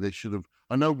silly. They should have.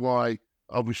 I know why.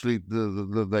 Obviously,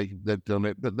 they've done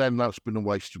it, but then that's been a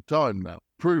waste of time now.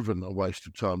 Proven a waste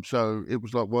of time. So it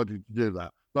was like, why did you do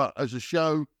that? But as a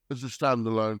show, as a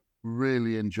standalone,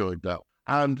 really enjoyed that.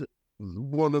 And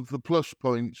one of the plus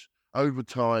points over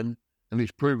time, and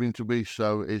it's proving to be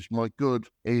so, is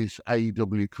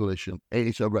AEW Collision. It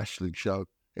is a wrestling show.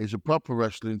 It's a proper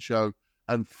wrestling show.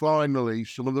 And finally,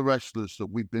 some of the wrestlers that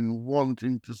we've been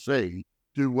wanting to see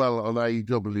do well on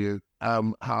AEW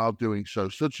are doing so,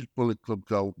 such as Bullet Club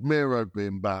Gold, Miro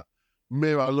being back.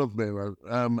 I love Miro,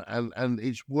 and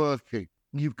it's working.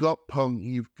 You've got Punk,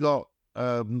 you've got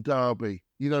Darby.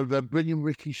 They're bringing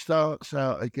Ricky Starks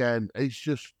out again. It's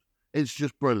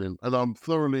just brilliant, and I'm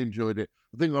thoroughly enjoyed it.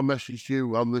 I think I messaged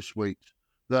you on this week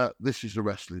that this is a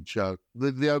wrestling show.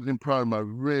 The opening promo,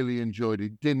 really enjoyed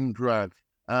it. Didn't drag.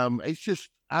 It's just,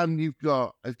 and you've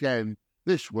got, again,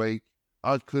 this week,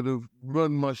 I could have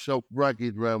run myself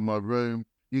ragged around my room.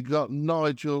 You got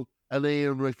Nigel and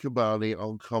Ian Riccaboni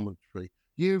on commentary.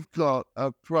 You've got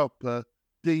a proper,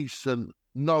 decent,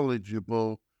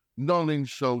 knowledgeable,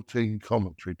 non-insulting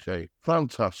commentary team.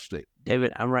 Fantastic.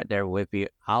 David, I'm right there with you.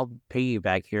 I'll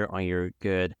piggyback here on your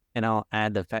good, and I'll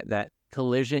add the fact that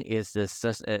Collision is just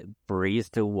such a breeze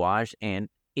to watch, and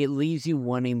it leaves you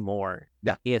wanting more.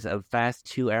 Yeah. It's a fast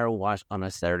 2-hour watch on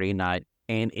a Saturday night,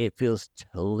 and it feels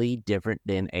totally different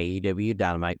than AEW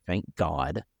Dynamite, thank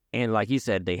God. And like you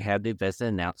said, they have the best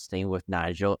announced thing with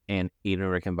Nigel and Ian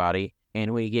Riccaboni.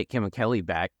 And when you get Kevin Kelly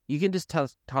back, you can just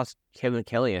toss Kevin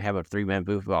Kelly and have a 3-man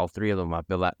booth with all three of them. I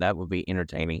feel like that would be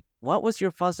entertaining. What was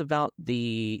your fuss about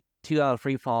the 2 out of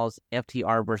 3 falls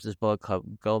FTR versus Bullet Club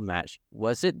Gold match?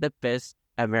 Was it the best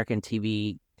American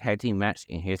TV tag team match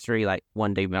in history, like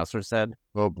one Dave Meltzer said?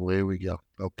 Oh, boy, here we go.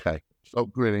 Okay.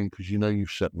 Stop grinning because you know you've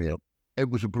set me up. It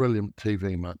was a brilliant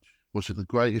TV match. Was it the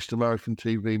greatest American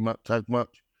TV tag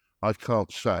match? I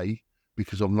can't say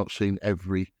because I've not seen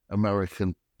every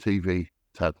American TV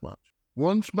tag match.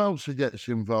 Once Meltzer gets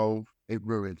involved, it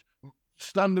ruins.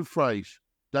 Standard phrase,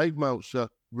 Dave Meltzer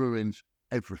ruins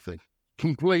everything.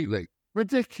 Completely.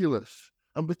 Ridiculous.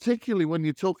 And particularly when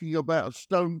you're talking about a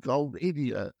stone cold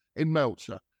idiot in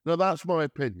Meltzer. Now, that's my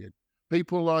opinion.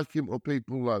 People like him or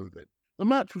people loathe him. The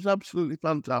match was absolutely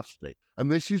fantastic.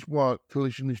 And this is what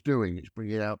Collision is doing. It's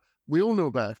bringing out, we all know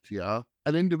about FTR,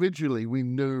 and individually we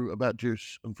knew about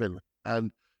Juice and Finlay.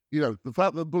 And, you know, the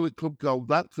fact that Bullet Club Gold,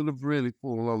 that could have really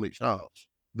fallen on its arse.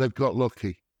 They've got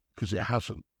lucky because it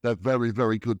hasn't. They're very,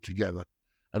 very good together.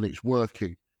 And it's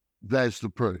working. There's the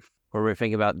proof. Or we're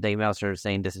thinking about Dave Meltzer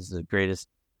saying this is the greatest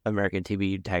American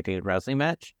TV tag team wrestling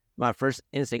match. My first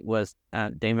instinct was,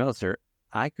 Dave Meltzer,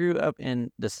 I grew up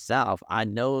in the South. I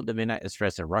know the Midnight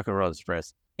Express and Rock and Roll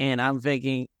Express. And I'm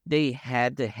thinking they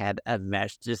had to have a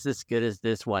match just as good as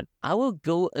this one. I will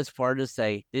go as far to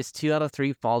say this 2 out of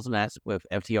 3 falls match with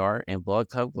FTR and Bullet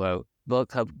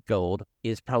Club Gold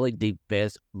is probably the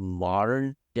best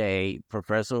modern day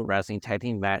professional wrestling tag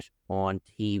team match on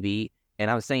TV.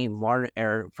 And I'm saying modern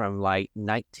era from like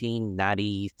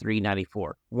 1993,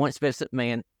 94. Once Vince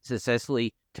McMahon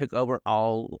successfully took over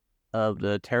all of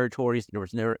the territories, there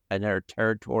was never another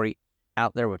territory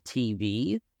out there with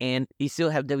TV, and you still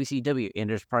have WCW, and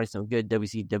there's probably some good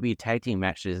WCW tag team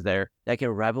matches there that can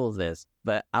rival this.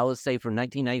 But I would say from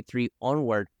 1993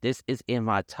 onward, this is in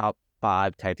my top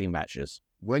 5 tag team matches.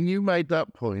 When you made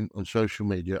that point on social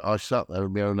media, I sat there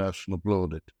in my own house and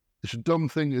applauded. It's a dumb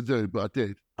thing to do, but I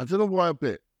did. I don't know why I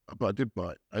bit, but I did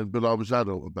buy it. But I was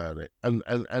adult about it. And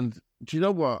do you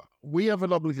know what? We have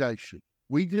an obligation.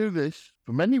 We do this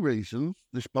for many reasons,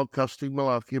 this podcasting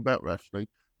malarkey about wrestling.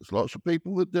 There's lots of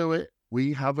people that do it.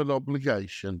 We have an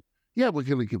obligation. Yeah, we're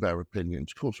going to give our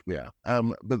opinions. Of course we are.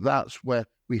 But that's where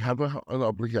we have an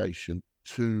obligation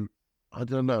to, I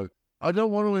don't know. I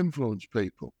don't want to influence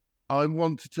people. I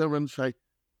want to turn around and say,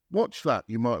 watch that.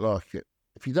 You might like it.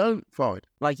 If you don't, fine.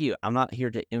 Like you, I'm not here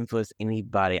to influence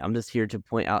anybody. I'm just here to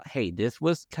point out, hey, this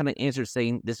was kind of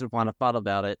interesting. This is what I thought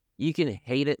about it. You can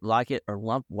hate it, like it, or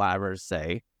lump whatever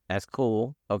say. That's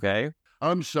cool. Okay.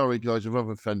 I'm sorry, guys, if I've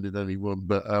offended anyone,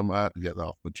 but I have to get that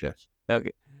off my chest.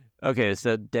 Okay.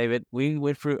 So, David, we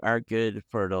went through our good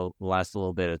for the last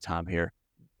little bit of time here.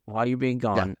 While you've been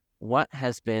gone, What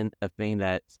has been a thing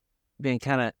that's been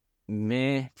kind of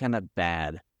meh, kind of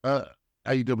bad?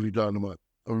 AEW Dynamite.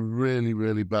 Really,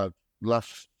 really bad.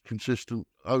 Last consistent.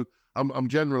 I'm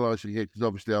generalising here because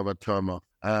obviously I've had time off.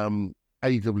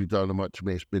 AEW Dynamite to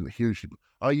me has been hugely.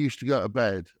 I used to go to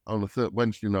bed on a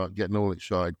Wednesday night getting all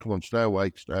excited. Come on, stay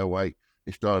awake.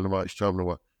 It's Dynamite. It's time to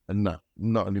work. And no,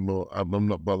 not anymore. I'm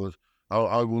not bothered.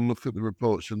 I will look at the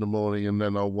reports in the morning and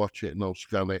then I'll watch it and I'll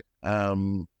scan it.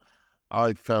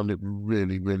 I found it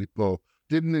really, really poor.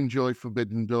 Didn't enjoy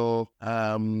Forbidden Door.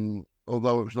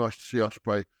 Although it was nice to see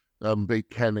Ospreay beat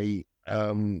Kenny,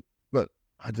 but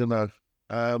I don't know.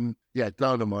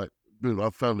 Dynamite, I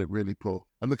found it really poor.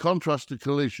 And the contrast to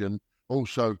Collision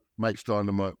also makes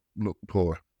Dynamite look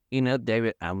poor. You know,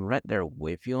 David, I'm right there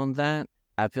with you on that.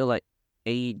 I feel like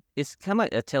it's kind of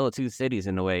like a tale of two cities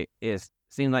in a way. It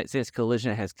seems like since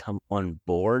Collision has come on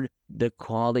board, the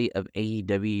quality of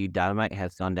AEW Dynamite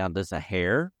has gone down just a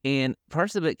hair, and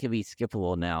parts of it can be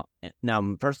skippable now.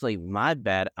 Now, personally, my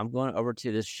bad, I'm going over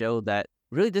to this show that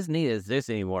really doesn't need this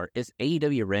anymore. It's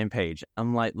AEW Rampage.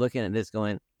 I'm like looking at this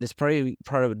going, this is probably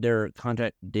part of their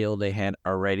contract deal they had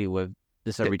already with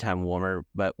this Every Time Warmer.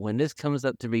 But when this comes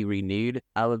up to be renewed,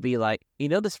 I would be like, you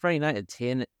know, this Friday night at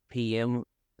 10 p.m.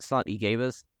 slot you gave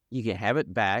us, you can have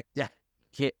it back. Yeah.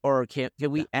 Can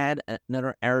we add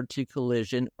another hour to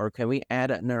Collision, or can we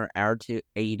add another hour to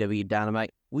AEW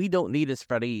Dynamite? We don't need this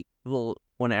Friday little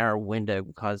 1 hour window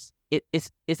because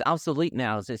it's obsolete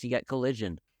now since you got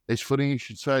Collision. It's funny you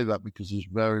should say that because there's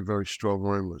very, very strong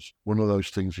rumors. One of those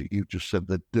things that you've just said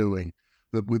they're doing,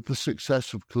 that with the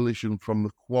success of Collision from the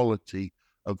quality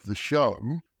of the show,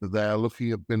 that they are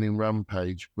looking at binning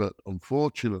Rampage, but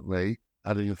unfortunately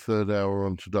adding a third hour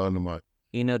onto Dynamite.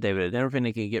 You know, David, another thing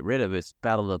they can get rid of is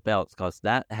Battle of the Belts because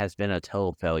that has been a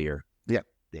total failure. Yeah,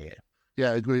 I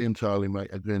agree entirely,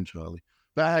 mate.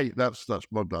 But hey, that's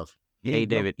my bad. Hey,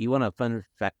 David, you want a fun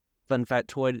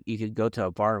factoid you could go to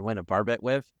a bar and win a bar bet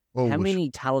with? How Always.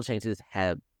 many title changes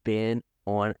have been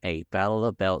on a Battle of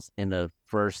the Belts in the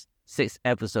first 6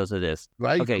 episodes of this?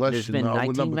 Great Okay, there's question. been I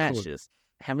would 19 number 4. matches.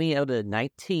 How many of the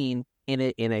 19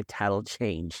 in a title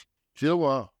change? Do you know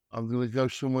what? I'm going to go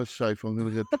somewhere safe. I'm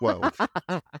going to go 12.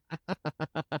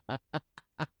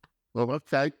 Well,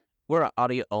 okay. We're an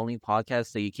audio-only podcast,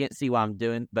 so you can't see what I'm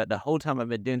doing. But the whole time I've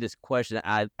been doing this question,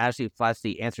 I actually flashed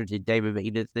the answer to David, but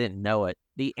he just didn't know it.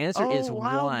 The answer is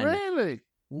wow, 1. Really?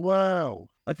 Wow.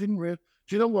 I didn't really.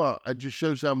 Do you know what? It just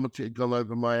shows how much it had gone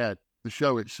over my head. The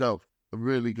show itself had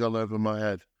really gone over my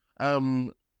head.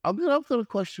 I've got a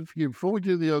question for you before we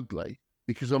do the ugly,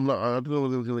 because I don't know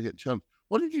whether we're going to get a chance.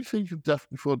 What did you think of Death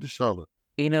Before Dishonor?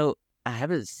 I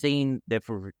haven't seen Death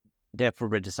for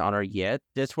Dishonor yet.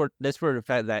 That's for the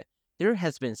fact that there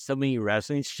has been so many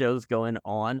wrestling shows going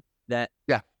on that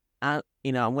I'm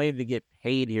waiting to get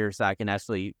paid here so I can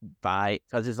actually buy,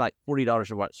 because it's like $40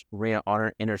 to watch Ring of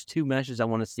Honor, and there's 2 matches I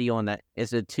want to see on that.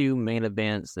 It's the 2 main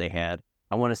events they had.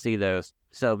 I want to see those.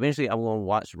 So eventually I'm going to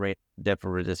watch Death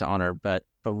for Dishonor, but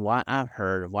from what I've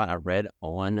heard, what I read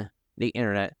on the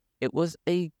internet, it was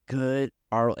a good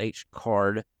ROH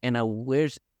card, and I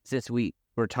wish, since we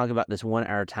were talking about this 1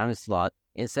 hour time slot,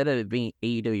 instead of it being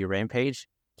AEW Rampage,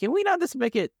 can we not just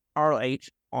make it ROH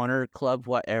Honor Club,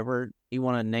 whatever you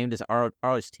want to name this ROH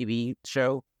TV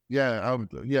show? Yeah,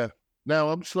 yeah. Now,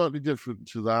 I'm slightly different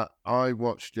to that. I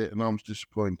watched it and I was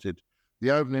disappointed.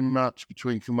 The opening match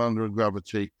between Commander and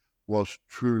Gravity was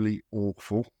truly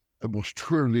awful. It was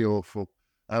truly awful.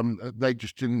 They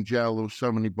just didn't gel. There were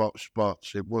so many botch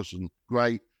spots. It wasn't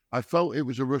great. I felt it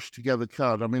was a rushed together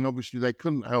card. I mean, obviously they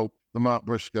couldn't help the Mark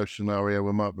Briscoe scenario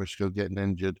with Mark Briscoe getting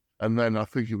injured. And then I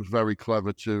think it was very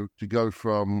clever to go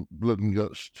from blood and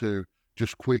guts to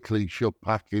just quickly shove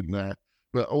Pac in there.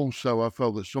 But also I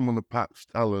felt that someone of Pac's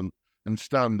talent and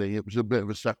standing, it was a bit of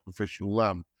a sacrificial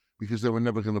lamb because they were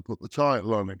never going to put the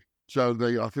title on him. So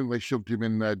I think they shoved him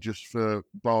in there just for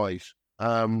buys.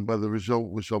 But the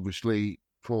result was obviously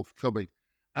forthcoming.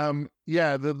 The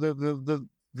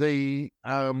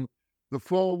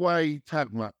 4-way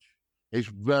tag match is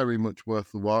very much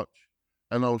worth the watch,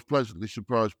 and I was pleasantly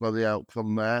surprised by the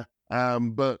outcome there.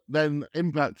 But then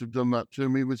Impact have done that to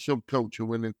me with Subculture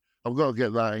winning. I've got to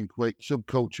get that in quick.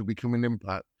 Subculture becoming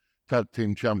Impact Tag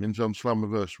Team Champions on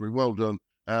Slammiversary. Well done,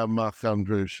 Mark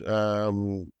Andrews.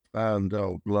 And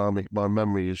oh, blimey, my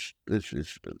memory is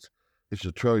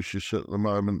atrocious at the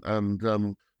moment. And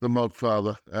the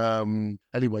Modfather.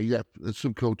 Anyway, yeah,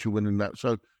 Subculture winning that.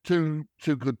 So two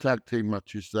good tag team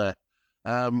matches there.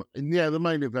 And yeah, the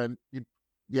main event.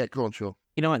 Go on, Sean.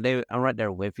 You know what, David? I'm right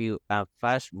there with you.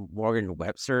 Flash Morgan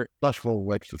Webster. Flash Morgan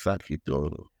Webster, thank you,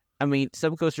 Donald. I mean,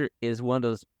 Subculture is one of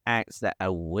those acts that I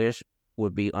wish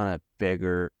would be on a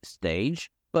bigger stage,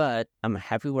 but I'm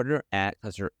happy where they're at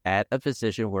because they're at a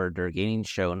position where they're getting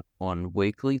shown on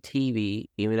weekly TV,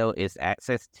 even though it's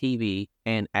Access TV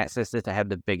and Access to have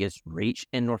the biggest reach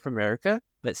in North America,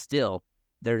 but still,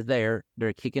 they're there,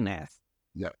 they're kicking ass.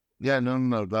 Yeah,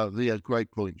 no,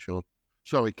 great point, Sean.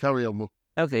 Sorry, carry on.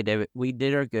 Okay, David, we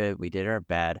did our good, we did our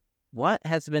bad. What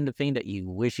has been the thing that you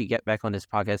wish you get back on this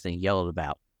podcast and yelled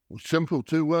about? Simple,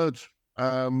 2 words.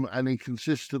 And he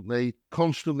constantly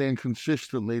and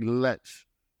consistently lets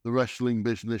the wrestling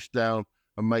business down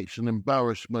and makes an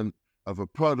embarrassment of a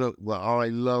product that I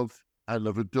love and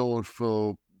have adored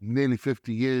for nearly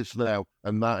 50 years now,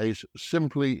 and that is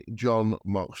simply Jon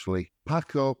Moxley.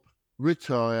 Pack up,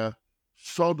 retire,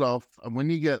 sod off, and when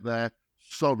you get there,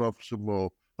 sod off some more.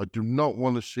 I do not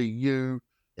want to see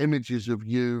images of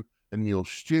you and your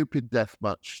stupid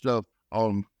deathmatch stuff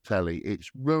on telly. It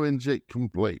ruins it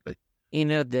completely. You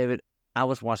know, David, I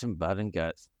was watching Blood and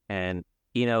Guts, and,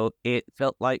 it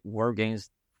felt like War Games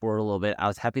for a little bit. I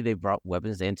was happy they brought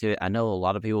weapons into it. I know a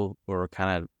lot of people were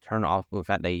kind of turned off with the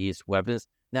fact they used weapons.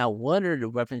 Now, one of the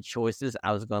weapon choices,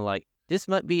 I was going like, this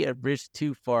might be a bridge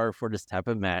too far for this type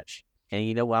of match. And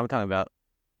you know what I'm talking about?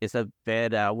 It's a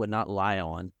bed I would not lie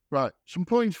on. Right. Some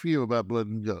points for you about Blood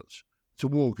and Guts. It's a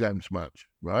War Games match,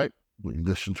 right? We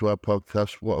listen to our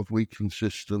podcast. What have we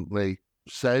consistently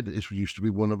said? It used to be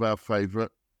one of our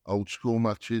favourite old school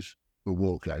matches for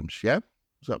War Games, yeah?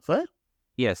 Is that fair?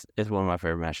 Yes, it's one of my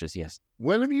favorite matches, yes.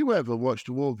 When have you ever watched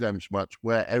a War Games match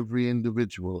where every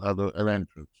individual had an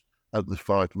entrance at the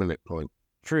 5-minute point?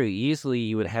 True. Usually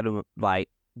you would have them like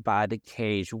by the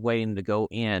cage waiting to go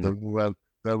in.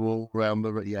 They're all around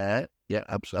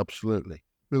absolutely.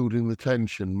 Building the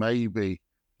tension, maybe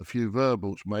a few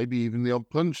verbals, maybe even the odd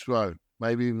punch thrown,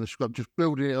 maybe even the scrub, just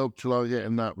building it up till I get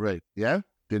in that ring. Yeah?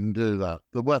 Didn't do that.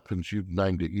 The weapons, you've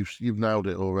named it. You've nailed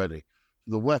it already.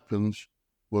 The weapons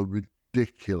were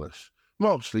ridiculous.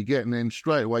 Moxley getting in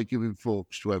straight away, giving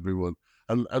forks to everyone.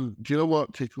 And do you know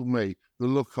what tickled me? The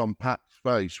look on Pat's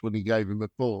face when he gave him a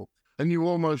fork. And you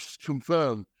almost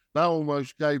confirmed, that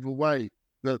almost gave away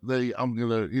that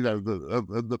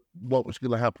what was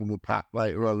going to happen with Pat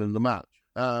later on in the match.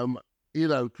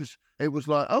 Because it was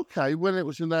like, okay, when it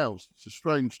was announced, it's a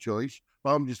strange choice,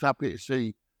 but I'm just happy to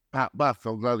see Pat back.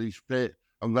 I'm glad he's fit.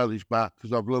 I'm glad he's back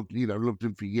because I've loved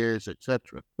him for years,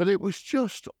 etc. But it was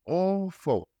just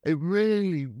awful. It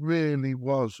really, really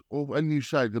was awful. And you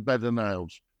say the bed of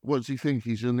nails. What does he think?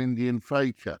 He's an Indian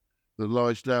faker that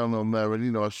lies down on there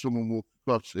and, as someone walks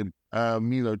across him,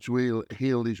 to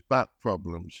heal his back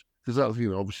problems. Because that's,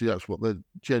 obviously that's what they're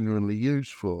genuinely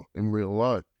used for in real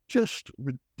life. Just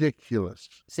ridiculous.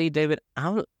 See, David,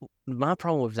 my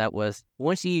problem with that was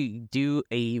once you do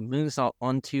a moonsault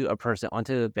onto a person,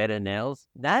 onto the bed of nails,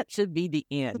 that should be the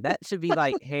end. That should be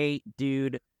like, hey,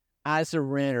 dude, I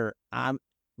surrender. I'm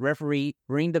referee,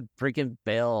 ring the freaking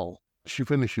bell. She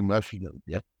finished him,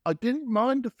 yeah. I didn't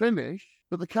mind the finish,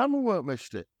 but the camera work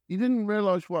missed it. You didn't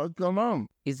realize what had gone on.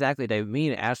 Exactly, David. Me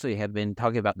and Ashley have been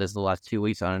talking about this the last 2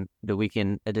 weeks on the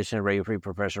weekend edition of Radio Free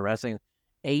Professional Wrestling.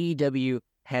 AEW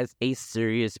has a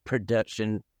serious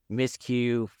production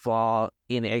miscue, flaw,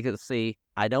 inaccuracy.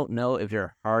 I don't know if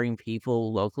they're hiring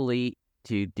people locally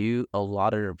to do a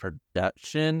lot of the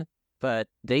production, but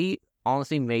they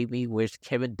honestly made me wish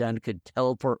Kevin Dunn could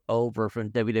teleport over from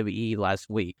WWE last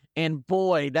week. And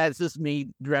boy, that's just me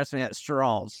grasping at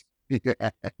straws.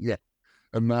 Yeah.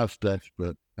 And that's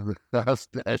desperate. That's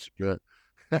desperate.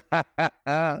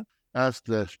 That's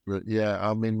desperate. Yeah,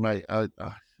 I mean, mate, I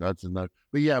don't know.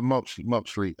 But yeah, Moxley,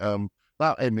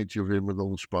 that image of him with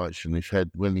all the spikes in his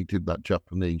head when he did that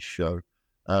Japanese show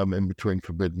in between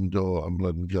Forbidden Door and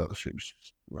Blood and Guts, it was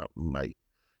just, well, mate,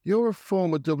 you're a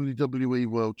former WWE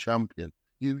World Champion.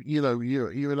 You're an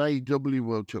AEW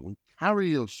World Champion. Carry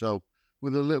yourself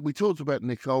with a little. We talked about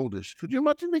Nick Aldis. Could you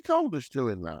imagine Nick Aldis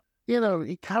doing that?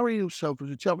 He carry himself as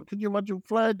a champion. Could you imagine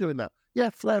Flair doing that? Yeah,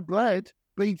 Flair bled,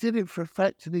 but he did it for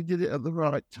effect and he did it at the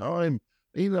right time.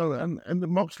 And the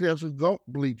Moxley hasn't got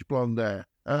bleach blonde hair.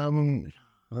 I don't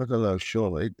know,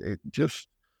 surely it just,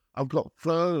 I've got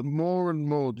more and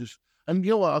more just, and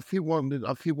you know what, I keep wanting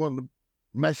to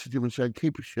message him and say,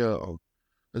 keep a shirt on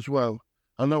as well.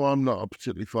 I know I'm not a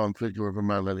particularly fine figure of a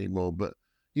man anymore, but,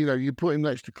 you put him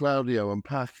next to Claudio and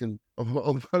Pac, and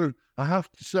although I have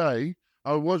to say,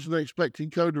 I wasn't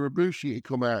expecting Kota Ibushi to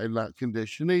come out in that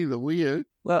condition either, were you?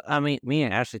 Well, I mean, me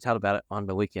and Ashley talked about it on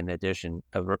the weekend edition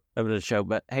of the show,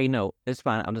 but hey, no, it's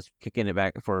fine. I'm just kicking it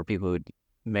back for people who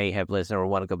may have listened or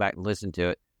want to go back and listen to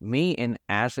it. Me and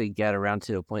Ashley got around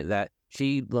to the point that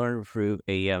she learned through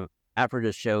a after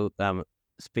the show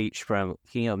speech from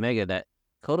King Omega that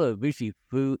Kota Ibushi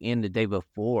flew in the day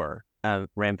before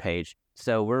Rampage.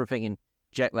 So we're thinking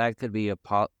jet lag could be a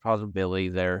possibility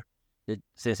there.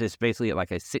 Since it's basically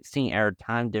like a 16-hour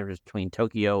time difference between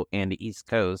Tokyo and the East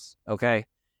Coast, okay?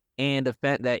 And the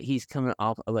fact that he's coming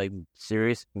off of a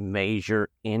serious major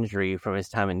injury from his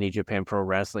time in New Japan Pro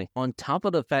Wrestling, on top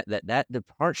of the fact that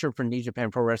departure from New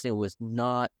Japan Pro Wrestling was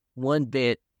not one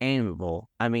bit amiable.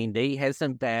 I mean, they had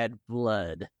some bad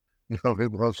blood. No,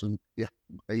 it wasn't.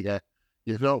 Yeah.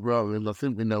 You're not wrong, and I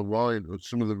think we know why, or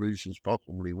some of the reasons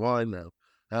possibly why now.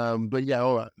 But yeah,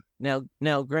 all right.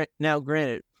 Now,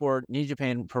 granted, for New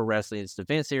Japan Pro Wrestling's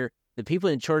defense here, the people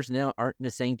in charge now aren't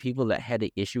the same people that had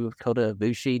the issue with Kota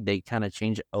Ibushi. They kind of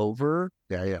change over.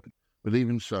 Yeah. But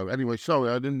even so, anyway,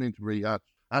 sorry, I didn't mean to react.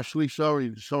 Ashley,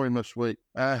 sorry, my sweet.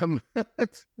 But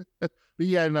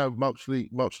yeah, no, Moxley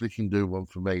can do one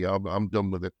for me. I'm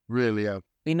done with it. Really am.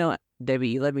 David,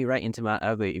 you led me right into my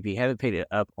ugly. If you haven't picked it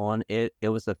up on it, it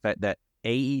was the fact that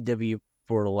AEW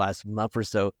for the last month or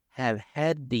so have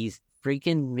had these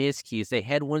freaking miscues. They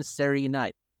had one Saturday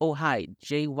night. Oh, hi,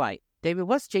 Jay White. David,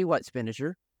 what's Jay White's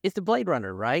finisher? It's the Blade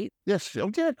Runner, right? Yes. Oh,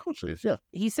 yeah, of course it is, yeah.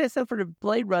 He said something for the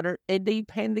Blade Runner, and they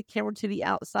panned the camera to the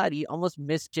outside. He almost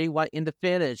missed Jay White in the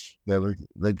finish.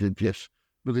 They did, yes.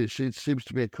 But it seems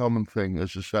to be a common thing,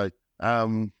 as I say.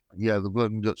 The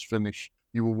Blood and Guts finish,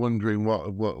 you were wondering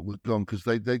what was gone, because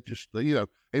they just,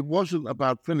 it wasn't a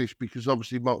bad finish, because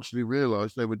obviously Moxley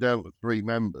realised they were down to 3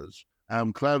 members.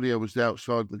 Claudio was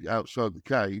outside the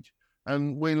cage,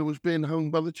 and Wheeler was being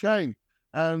hung by the chain.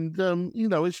 And,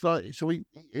 it's like, so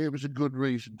it was a good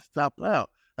reason to tap out.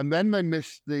 And then they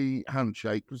missed the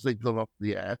handshake because they'd gone off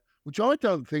the air, which I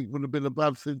don't think would have been a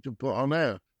bad thing to put on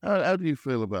air. How do you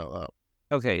feel about that?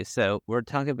 Okay, so we're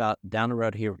talking about down the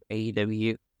road here with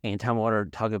AEW, and Tom Water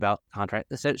talking about contract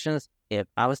exceptions. If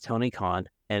I was Tony Khan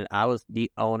and I was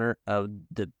the owner of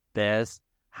the best,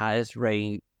 highest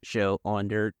rating show on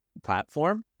their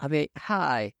platform. I mean,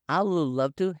 hi, I would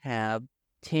love to have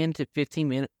 10 to 15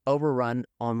 minute overrun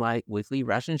on my weekly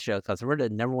wrestling show because we're the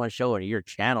number one show on your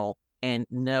channel. And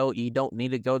no, you don't need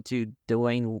to go to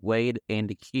Dwayne Wade and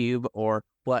the Cube or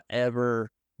whatever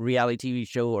reality TV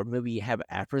show or movie you have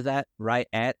after that, right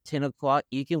at 10 o'clock.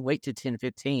 You can wait to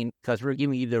 10:15 because we're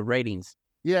giving you the ratings.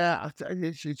 Yeah,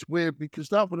 it's weird because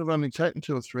that would have only taken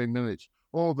 2 or 3 minutes,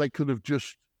 or they could have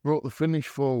just brought the finish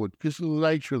forward because of the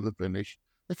nature of the finish.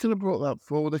 They could have brought that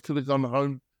forward. They could have gone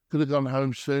home. Could have gone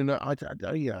home sooner.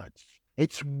 Yeah,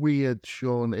 it's weird,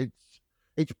 Sean.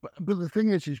 It's but the thing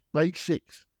is, it's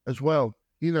basics as well.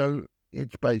 You know,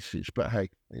 it's basics. But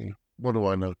hey, what do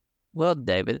I know? Well,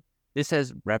 David, this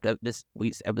has wrapped up this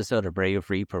week's episode of Radio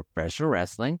Free Professional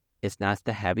Wrestling. It's nice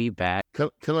to have you back.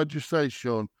 Can I just say,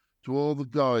 Sean, to all the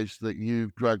guys that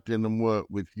you've dragged in and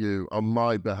worked with you on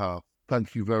my behalf,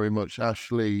 thank you very much,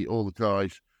 Ashley. All the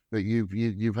guys that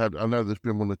you've had. I know there's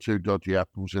been one or two dodgy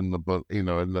apples in the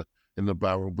in the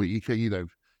barrel, but you've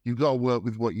got to work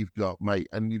with what you've got, mate,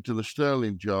 and you've done a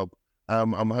sterling job.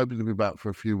 I'm hoping to be back for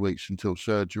a few weeks until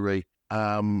surgery.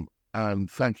 And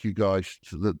thank you guys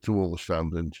to all the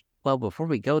stand-ins. Well, before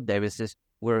we go, David, since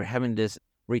we're having this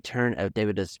return of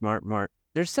David the Smart Mark,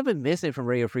 there's something missing from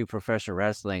Radio Free Professional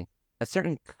Wrestling. A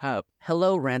certain cup.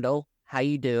 Hello, Randall. How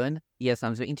you doing? Yes,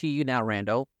 I'm speaking to you now,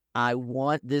 Randall. I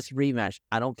want this rematch.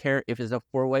 I don't care if it's a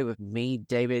 4-way with me,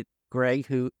 David, Greg,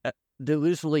 who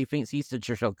delusionally thinks he's the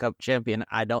Churchill Cup champion.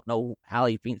 I don't know how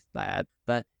he thinks that.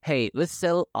 But hey, let's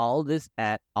settle all this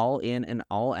at All In and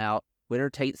All Out. Winner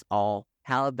takes all.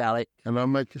 How about it? Can I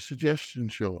make a suggestion,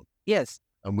 Sean? Yes.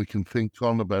 And we can think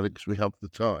on about it because we have the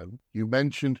time. You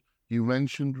mentioned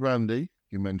Randy.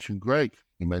 You mentioned Greg.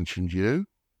 You mentioned you.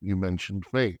 You mentioned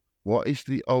me. What is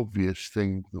the obvious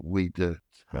thing that we do?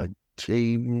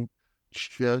 Team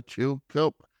Churchill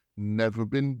Cup. Never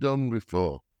been done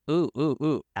before.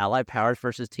 Ooh. Allied Powers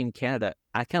versus Team Canada.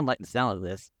 I kind of like the sound of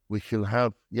this. We can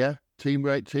have, Team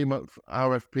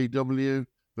RFPW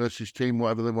versus Team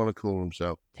whatever they want to call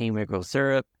themselves. Team Maple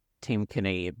Syrup, Team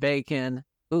Canadian Bacon.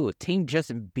 Ooh, Team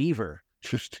Justin Beaver.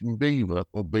 Justin Beaver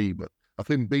or Beaver? I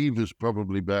think Beaver's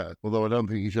probably better, although I don't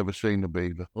think he's ever seen a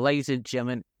beaver. Ladies and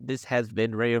gentlemen, this has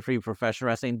been Radio Free Professional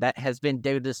Wrestling. That has been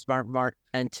David the Smart Mark.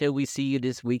 Until we see you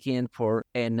this weekend for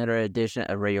another edition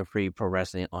of Radio Free Pro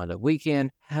Wrestling on the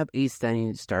weekend, have a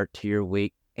stunning start to your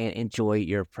week and enjoy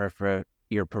your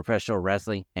professional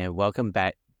wrestling. And welcome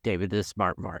back, David the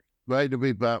Smart Mark. Great to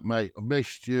be back, mate. I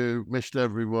missed you, missed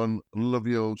everyone. Love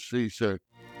you all. See you soon.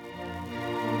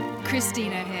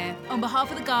 Christina here. On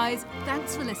behalf of the guys,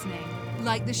 thanks for listening.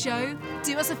 Like the show?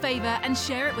 Do us a favor and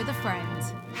share it with a friend.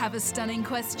 Have a stunning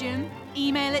question?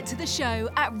 Email it to the show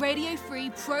at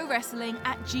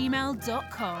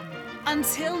radiofreeprowrestling@gmail.com.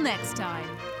 Until next time,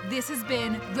 this has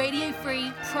been Radio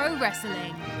Free Pro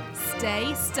Wrestling.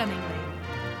 Stay stunningly.